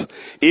says,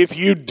 if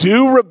you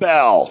do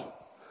rebel,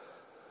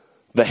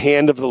 the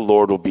hand of the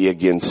Lord will be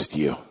against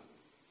you.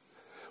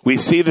 We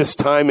see this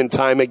time and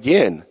time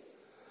again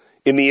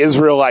in the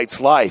Israelites'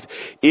 life.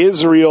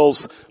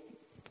 Israel's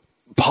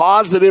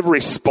positive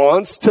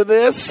response to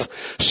this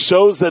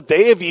shows that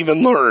they have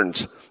even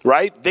learned,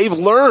 right? They've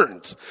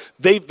learned.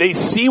 They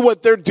see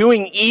what they're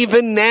doing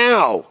even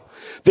now.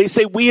 They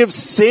say, we have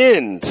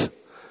sinned.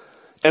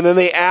 And then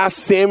they ask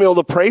Samuel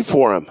to pray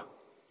for him.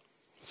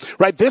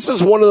 Right? This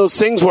is one of those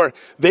things where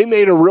they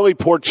made a really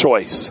poor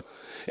choice.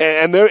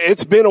 And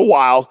it's been a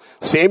while.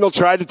 Samuel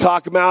tried to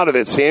talk him out of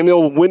it.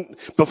 Samuel went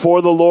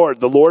before the Lord.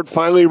 The Lord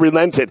finally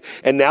relented.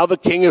 And now the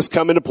king has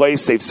come into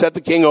place. They've set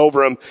the king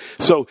over him.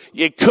 So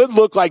it could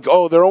look like,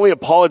 oh, they're only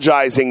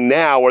apologizing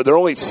now, or they're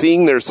only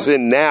seeing their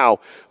sin now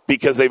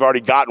because they've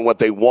already gotten what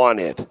they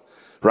wanted.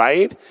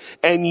 Right?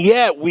 And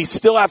yet we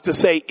still have to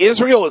say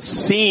Israel is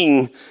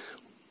seeing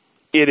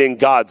it in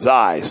God's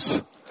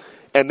eyes.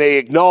 And they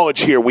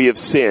acknowledge here, we have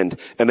sinned.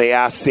 And they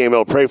ask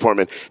Samuel to pray for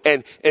him.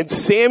 And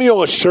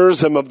Samuel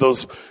assures them of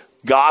those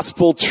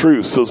gospel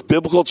truths, those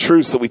biblical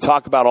truths that we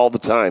talk about all the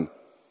time.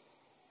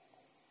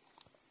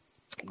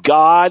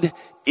 God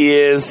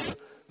is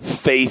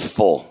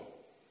faithful.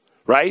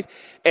 Right?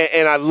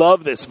 And I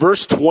love this.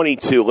 Verse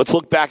 22. Let's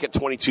look back at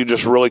 22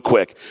 just really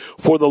quick.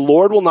 For the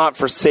Lord will not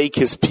forsake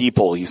his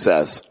people, he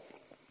says.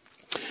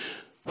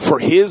 For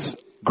his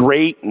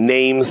great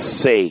name's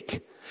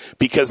sake,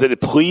 because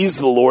it pleased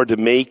the Lord to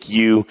make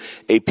you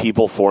a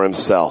people for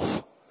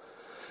himself.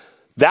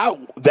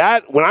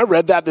 That when I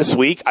read that this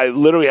week, I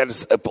literally had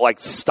to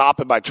stop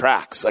in my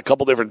tracks a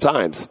couple different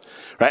times,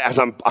 right? As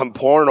I'm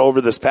poring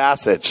over this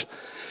passage.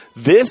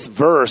 This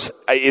verse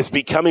is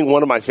becoming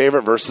one of my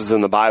favorite verses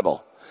in the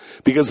Bible,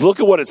 because look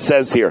at what it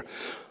says here.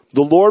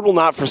 The Lord will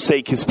not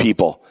forsake his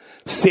people.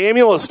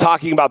 Samuel is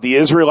talking about the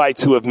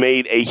Israelites who have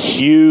made a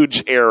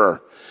huge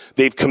error.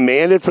 They've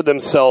commanded for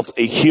themselves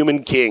a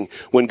human king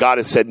when God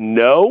has said,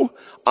 no,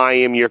 I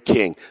am your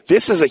king.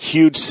 This is a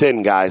huge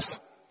sin,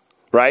 guys,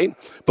 right?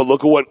 But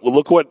look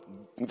at what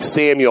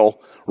Samuel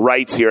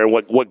writes here and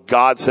what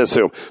God says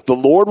to him. The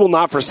Lord will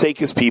not forsake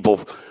his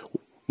people,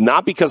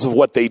 not because of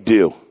what they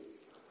do.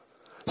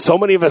 So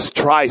many of us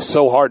try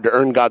so hard to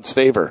earn God's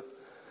favor.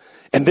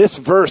 And this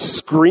verse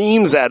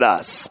screams at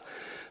us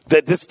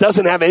that this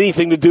doesn't have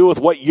anything to do with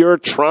what you're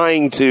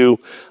trying to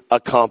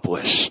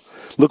accomplish.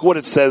 Look what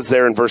it says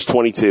there in verse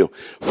 22.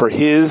 For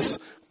his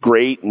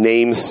great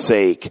name's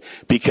sake,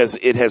 because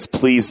it has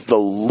pleased the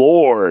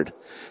Lord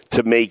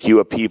to make you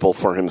a people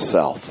for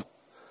himself.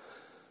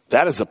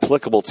 That is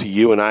applicable to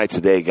you and I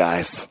today,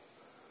 guys.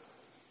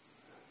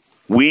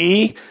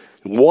 We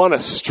want to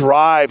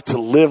strive to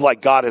live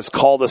like God has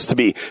called us to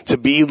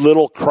be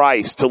little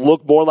Christ, to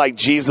look more like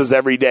Jesus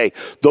every day.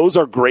 Those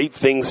are great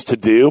things to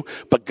do,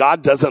 but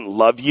God doesn't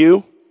love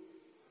you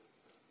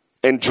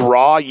and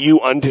draw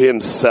you unto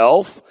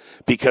himself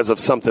because of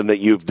something that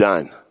you've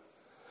done.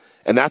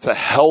 And that's a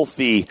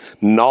healthy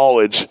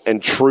knowledge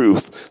and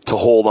truth to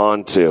hold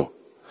on to.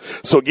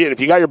 So again,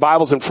 if you got your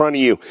Bibles in front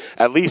of you,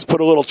 at least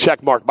put a little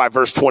check mark by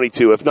verse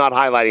 22. If not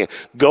highlighting it,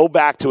 go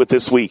back to it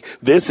this week.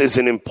 This is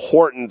an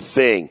important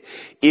thing.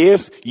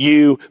 If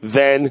you,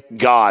 then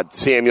God,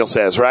 Samuel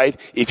says, right?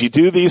 If you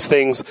do these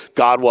things,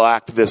 God will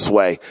act this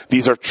way.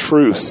 These are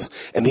truths.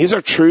 And these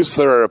are truths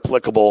that are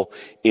applicable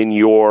in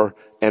your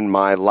and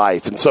my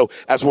life. And so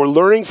as we're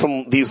learning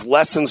from these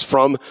lessons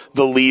from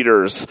the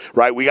leaders,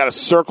 right, we got to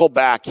circle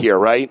back here,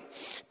 right,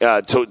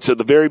 to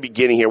the very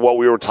beginning here, what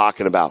we were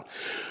talking about.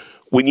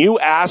 When you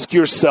ask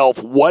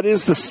yourself, what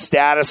is the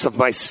status of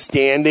my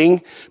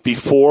standing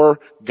before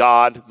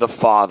God the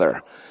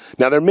Father?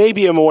 Now, there may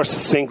be a more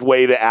succinct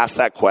way to ask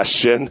that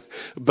question,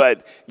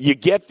 but you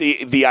get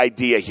the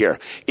idea here.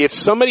 If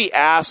somebody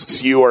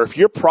asks you, or if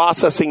you're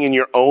processing in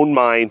your own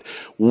mind,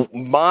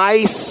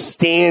 my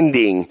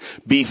standing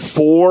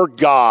before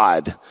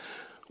God,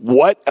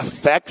 what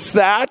affects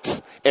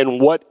that and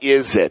what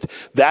is it?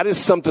 That is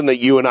something that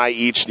you and I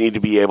each need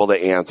to be able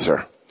to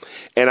answer.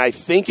 And I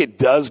think it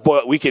does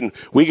boil, we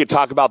could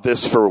talk about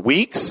this for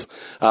weeks,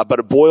 but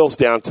it boils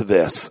down to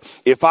this.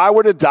 If I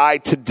were to die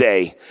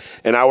today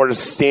and I were to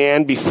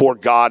stand before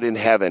God in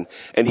heaven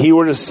and he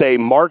were to say,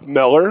 Mark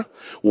Miller,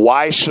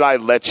 why should I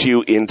let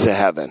you into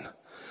heaven?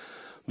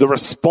 The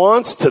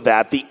response to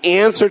that, the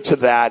answer to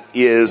that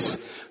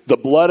is the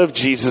blood of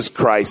Jesus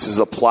Christ is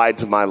applied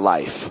to my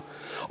life.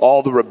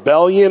 All the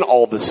rebellion,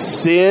 all the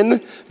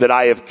sin that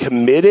I have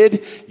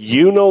committed,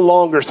 you no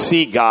longer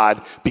see,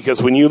 God,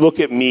 because when you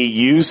look at me,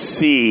 you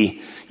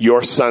see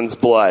your son's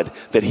blood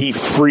that he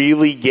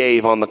freely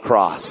gave on the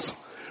cross,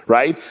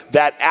 right?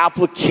 That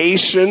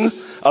application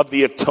of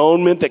the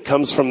atonement that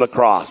comes from the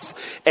cross.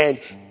 And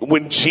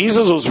when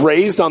Jesus was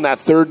raised on that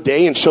third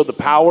day and showed the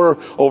power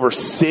over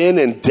sin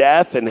and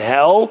death and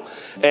hell,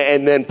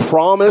 and then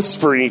promised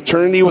for an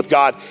eternity with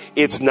God,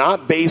 it's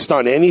not based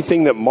on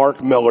anything that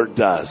Mark Miller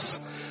does,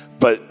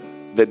 but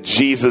that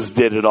Jesus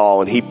did it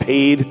all, and he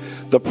paid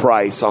the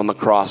price on the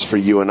cross for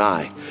you and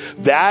I.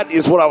 That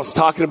is what I was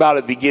talking about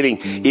at the beginning.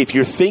 If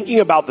you're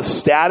thinking about the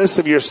status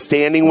of your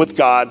standing with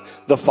God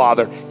the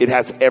Father, it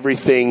has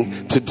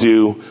everything to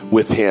do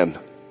with him.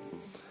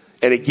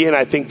 And again,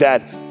 I think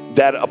that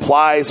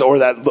applies, or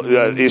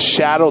that is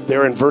shadowed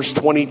there in verse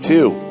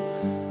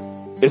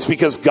 22. It's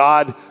because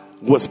God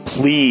was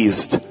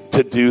pleased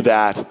to do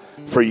that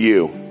for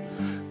you.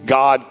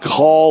 God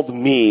called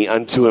me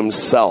unto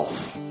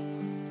himself.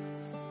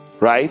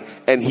 Right?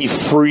 And he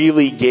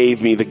freely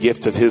gave me the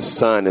gift of his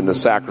son and the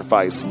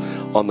sacrifice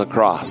on the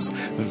cross.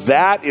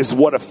 That is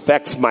what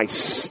affects my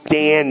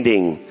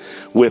standing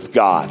with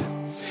God.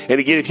 And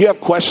again, if you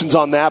have questions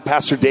on that,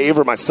 Pastor Dave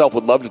or myself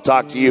would love to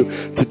talk to you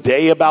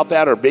today about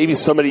that, or maybe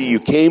somebody you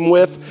came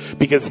with,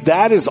 because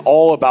that is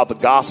all about the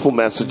gospel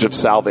message of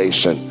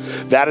salvation.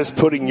 That is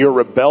putting your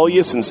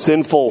rebellious and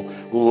sinful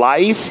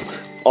life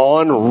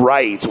on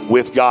right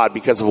with God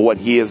because of what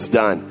he has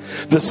done.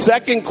 The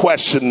second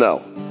question,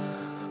 though,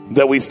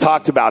 that we've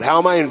talked about, how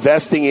am I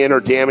investing in or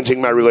damaging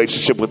my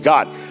relationship with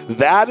God?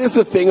 That is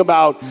the thing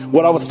about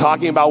what I was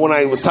talking about when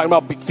I was talking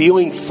about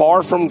feeling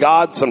far from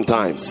God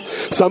sometimes.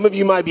 Some of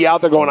you might be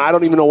out there going, I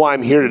don't even know why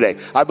I'm here today.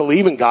 I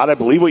believe in God. I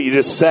believe what you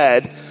just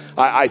said.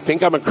 I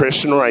think I'm a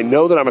Christian, or I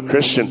know that I'm a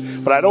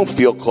Christian, but I don't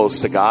feel close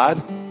to God.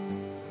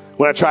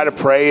 When I try to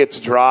pray, it's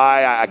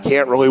dry. I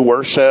can't really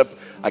worship.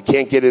 I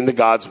can't get into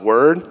God's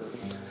word.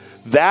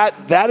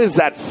 That is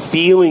that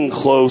feeling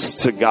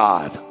close to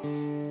God,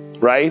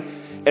 right?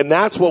 And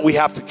that's what we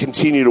have to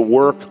continue to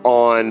work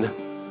on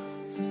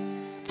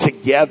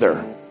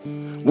together.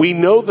 We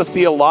know the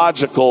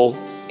theological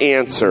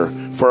answer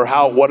for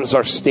what is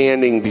our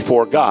standing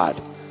before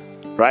God,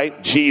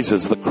 right?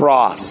 Jesus, the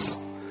cross.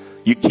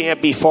 You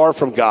can't be far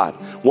from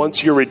God.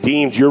 Once you're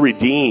redeemed, you're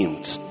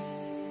redeemed.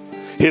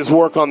 His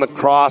work on the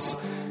cross,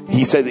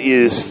 he said, it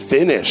is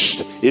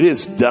finished. It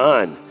is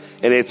done.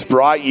 And it's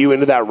brought you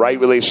into that right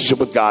relationship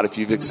with God if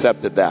you've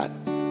accepted that.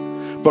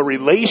 But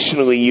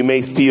relationally, you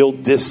may feel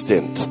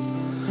distant.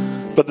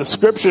 But the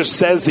scripture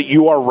says that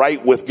you are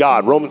right with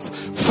God. Romans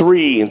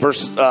 3 in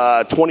verse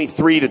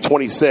 23 to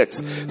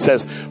 26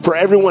 says, for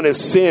everyone has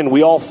sinned.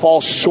 We all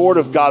fall short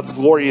of God's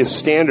glorious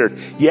standard.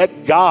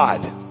 Yet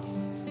God,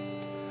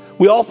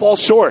 we all fall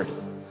short.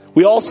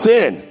 We all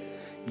sin.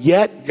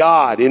 Yet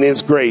God, in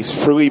his grace,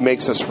 freely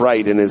makes us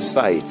right in his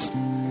sight.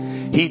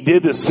 He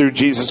did this through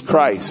Jesus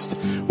Christ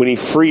when he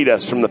freed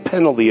us from the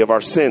penalty of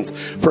our sins.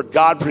 For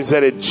God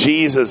presented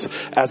Jesus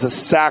as a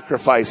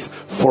sacrifice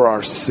for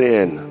our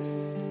sin.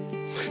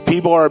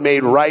 People are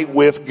made right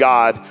with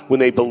God when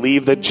they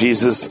believe that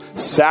Jesus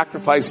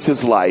sacrificed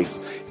his life,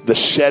 the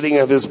shedding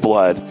of his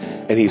blood,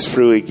 and he's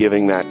freely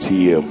giving that to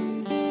you.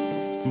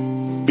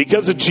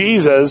 Because of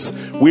Jesus,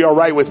 we are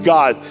right with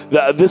God.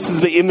 This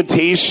is the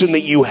invitation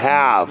that you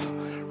have,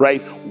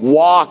 right?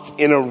 Walk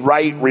in a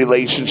right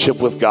relationship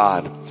with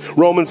God.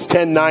 Romans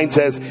 10:9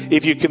 says,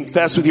 if you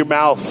confess with your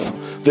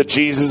mouth that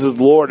Jesus is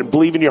Lord and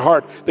believe in your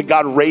heart that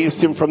God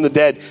raised him from the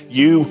dead,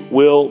 you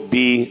will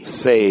be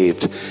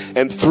saved.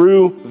 And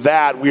through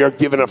that, we are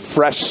given a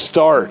fresh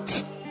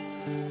start.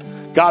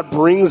 God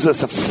brings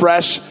us a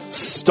fresh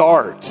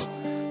start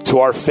to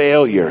our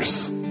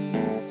failures.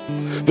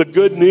 The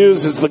good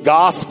news is the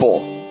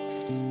gospel.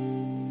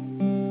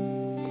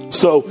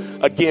 So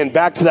again,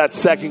 back to that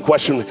second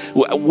question.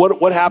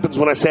 What happens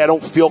when I say I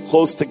don't feel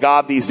close to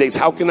God these days?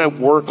 How can I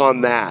work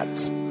on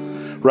that?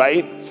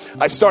 Right?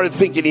 I started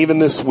thinking even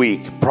this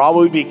week,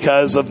 probably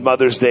because of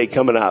Mother's Day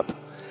coming up.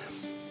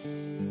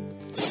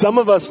 Some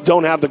of us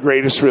don't have the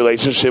greatest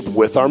relationship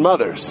with our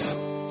mothers.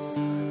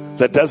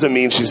 That doesn't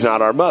mean she's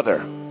not our mother,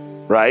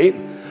 right?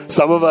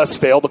 Some of us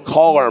fail to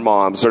call our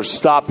moms or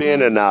stop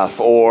in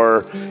enough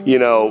or,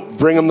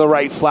 bring them the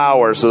right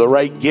flowers or the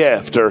right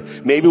gift, or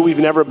maybe we've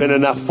never been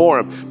enough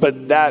for them.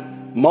 But that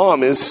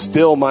mom is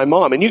still my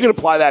mom. And you can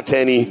apply that to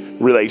any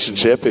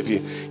relationship if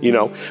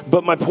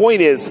But my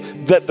point is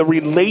that the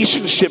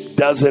relationship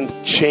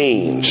doesn't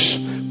change,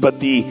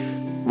 but the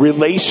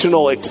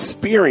relational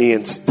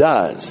experience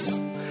does.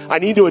 I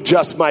need to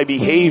adjust my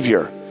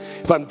behavior.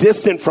 If I'm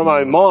distant from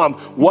my mom,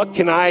 what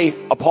can I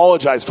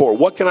apologize for?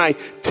 What can I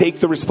take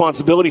the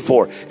responsibility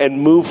for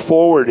and move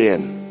forward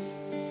in?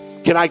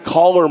 Can I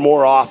call her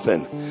more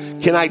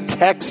often? Can I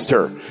text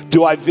her?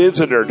 Do I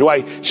visit her? Do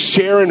I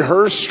share in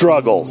her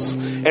struggles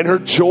and her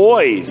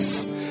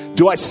joys?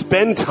 Do I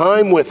spend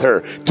time with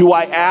her? Do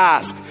I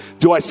ask?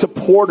 Do I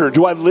support her?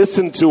 Do I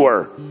listen to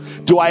her?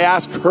 Do I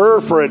ask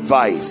her for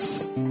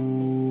advice?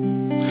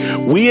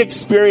 We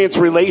experience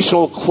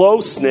relational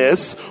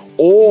closeness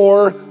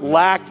or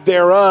lack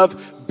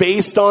thereof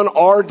based on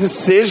our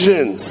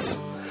decisions,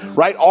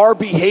 right? Our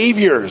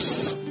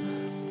behaviors.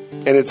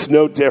 And it's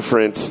no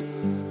different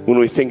when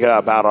we think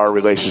about our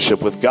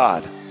relationship with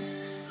God.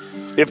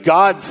 If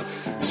God's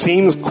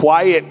seems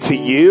quiet to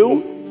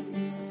you,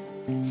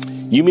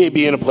 you may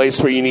be in a place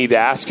where you need to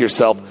ask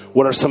yourself,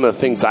 what are some of the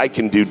things I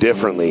can do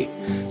differently?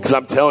 Because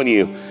I'm telling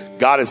you,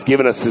 God has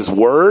given us his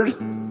word,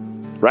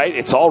 right?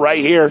 It's all right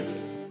here.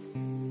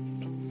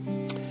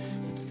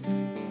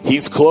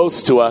 He's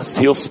close to us.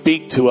 He'll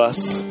speak to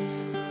us.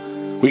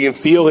 We can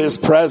feel his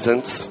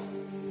presence.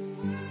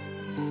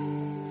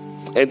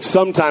 And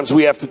sometimes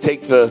we have to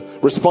take the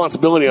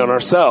responsibility on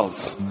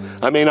ourselves.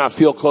 I may not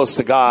feel close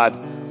to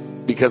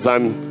God because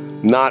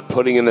I'm not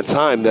putting in the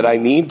time that I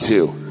need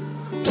to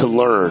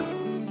learn.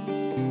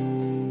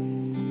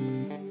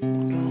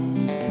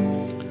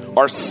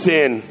 Our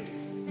sin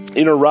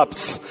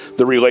interrupts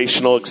the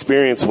relational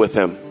experience with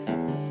him.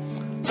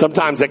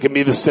 Sometimes that can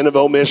be the sin of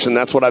omission.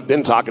 That's what I've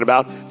been talking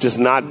about, just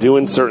not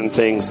doing certain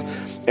things.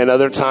 And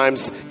other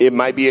times it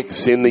might be a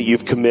sin that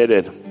you've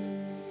committed.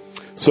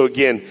 So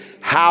again,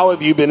 how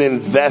have you been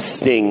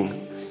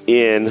investing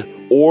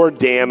in or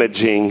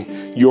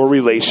damaging your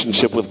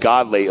relationship with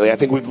God lately? I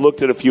think we've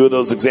looked at a few of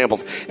those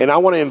examples. And I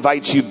want to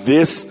invite you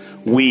this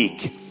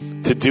week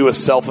to do a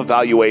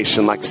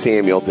self-evaluation like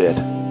Samuel did.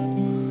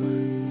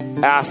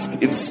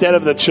 Ask, instead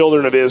of the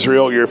children of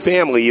Israel, your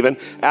family even,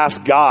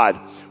 ask God,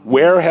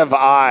 where have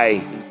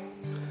I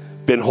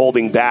been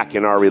holding back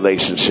in our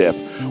relationship?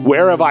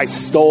 Where have I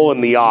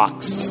stolen the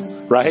ox,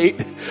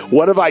 right?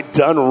 What have I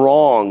done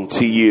wrong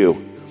to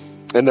you?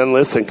 And then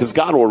listen, because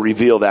God will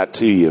reveal that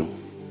to you.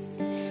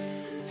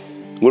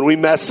 When we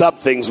mess up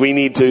things, we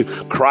need to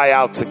cry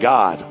out to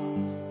God.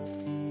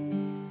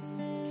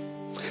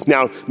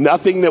 Now,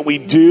 nothing that we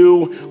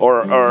do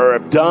or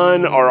have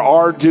done or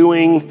are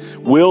doing,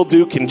 will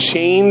do, can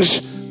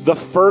change the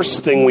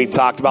first thing we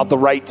talked about, the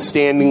right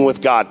standing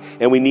with God.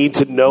 And we need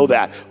to know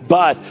that.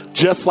 But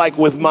just like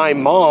with my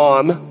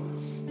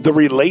mom, the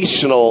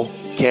relational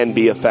can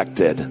be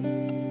affected.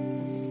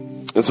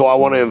 And so I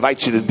want to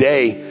invite you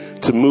today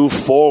to move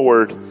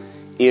forward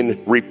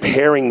in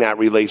repairing that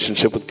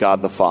relationship with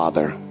God the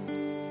Father.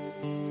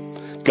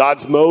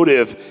 God's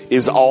motive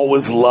is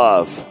always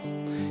love.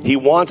 He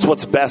wants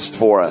what's best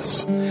for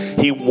us.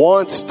 He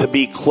wants to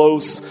be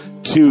close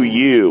to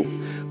you,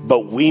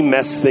 but we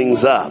mess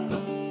things up.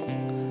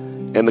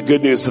 And the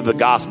good news of the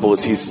gospel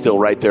is he's still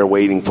right there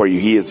waiting for you.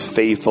 He is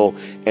faithful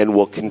and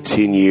will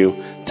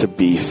continue to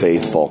be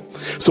faithful.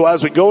 So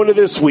as we go into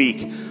this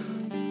week,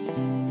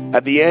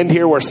 at the end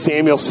here where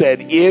Samuel said,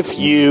 if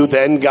you,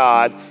 then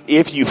God,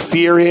 if you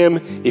fear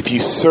him, if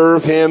you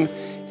serve him,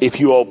 if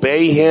you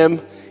obey him,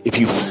 if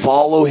you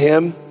follow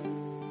him,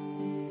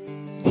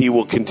 he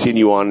will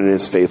continue on in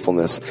his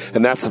faithfulness.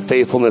 And that's a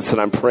faithfulness that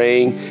I'm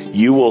praying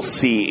you will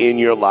see in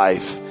your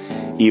life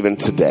even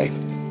today.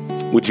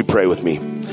 Would you pray with me?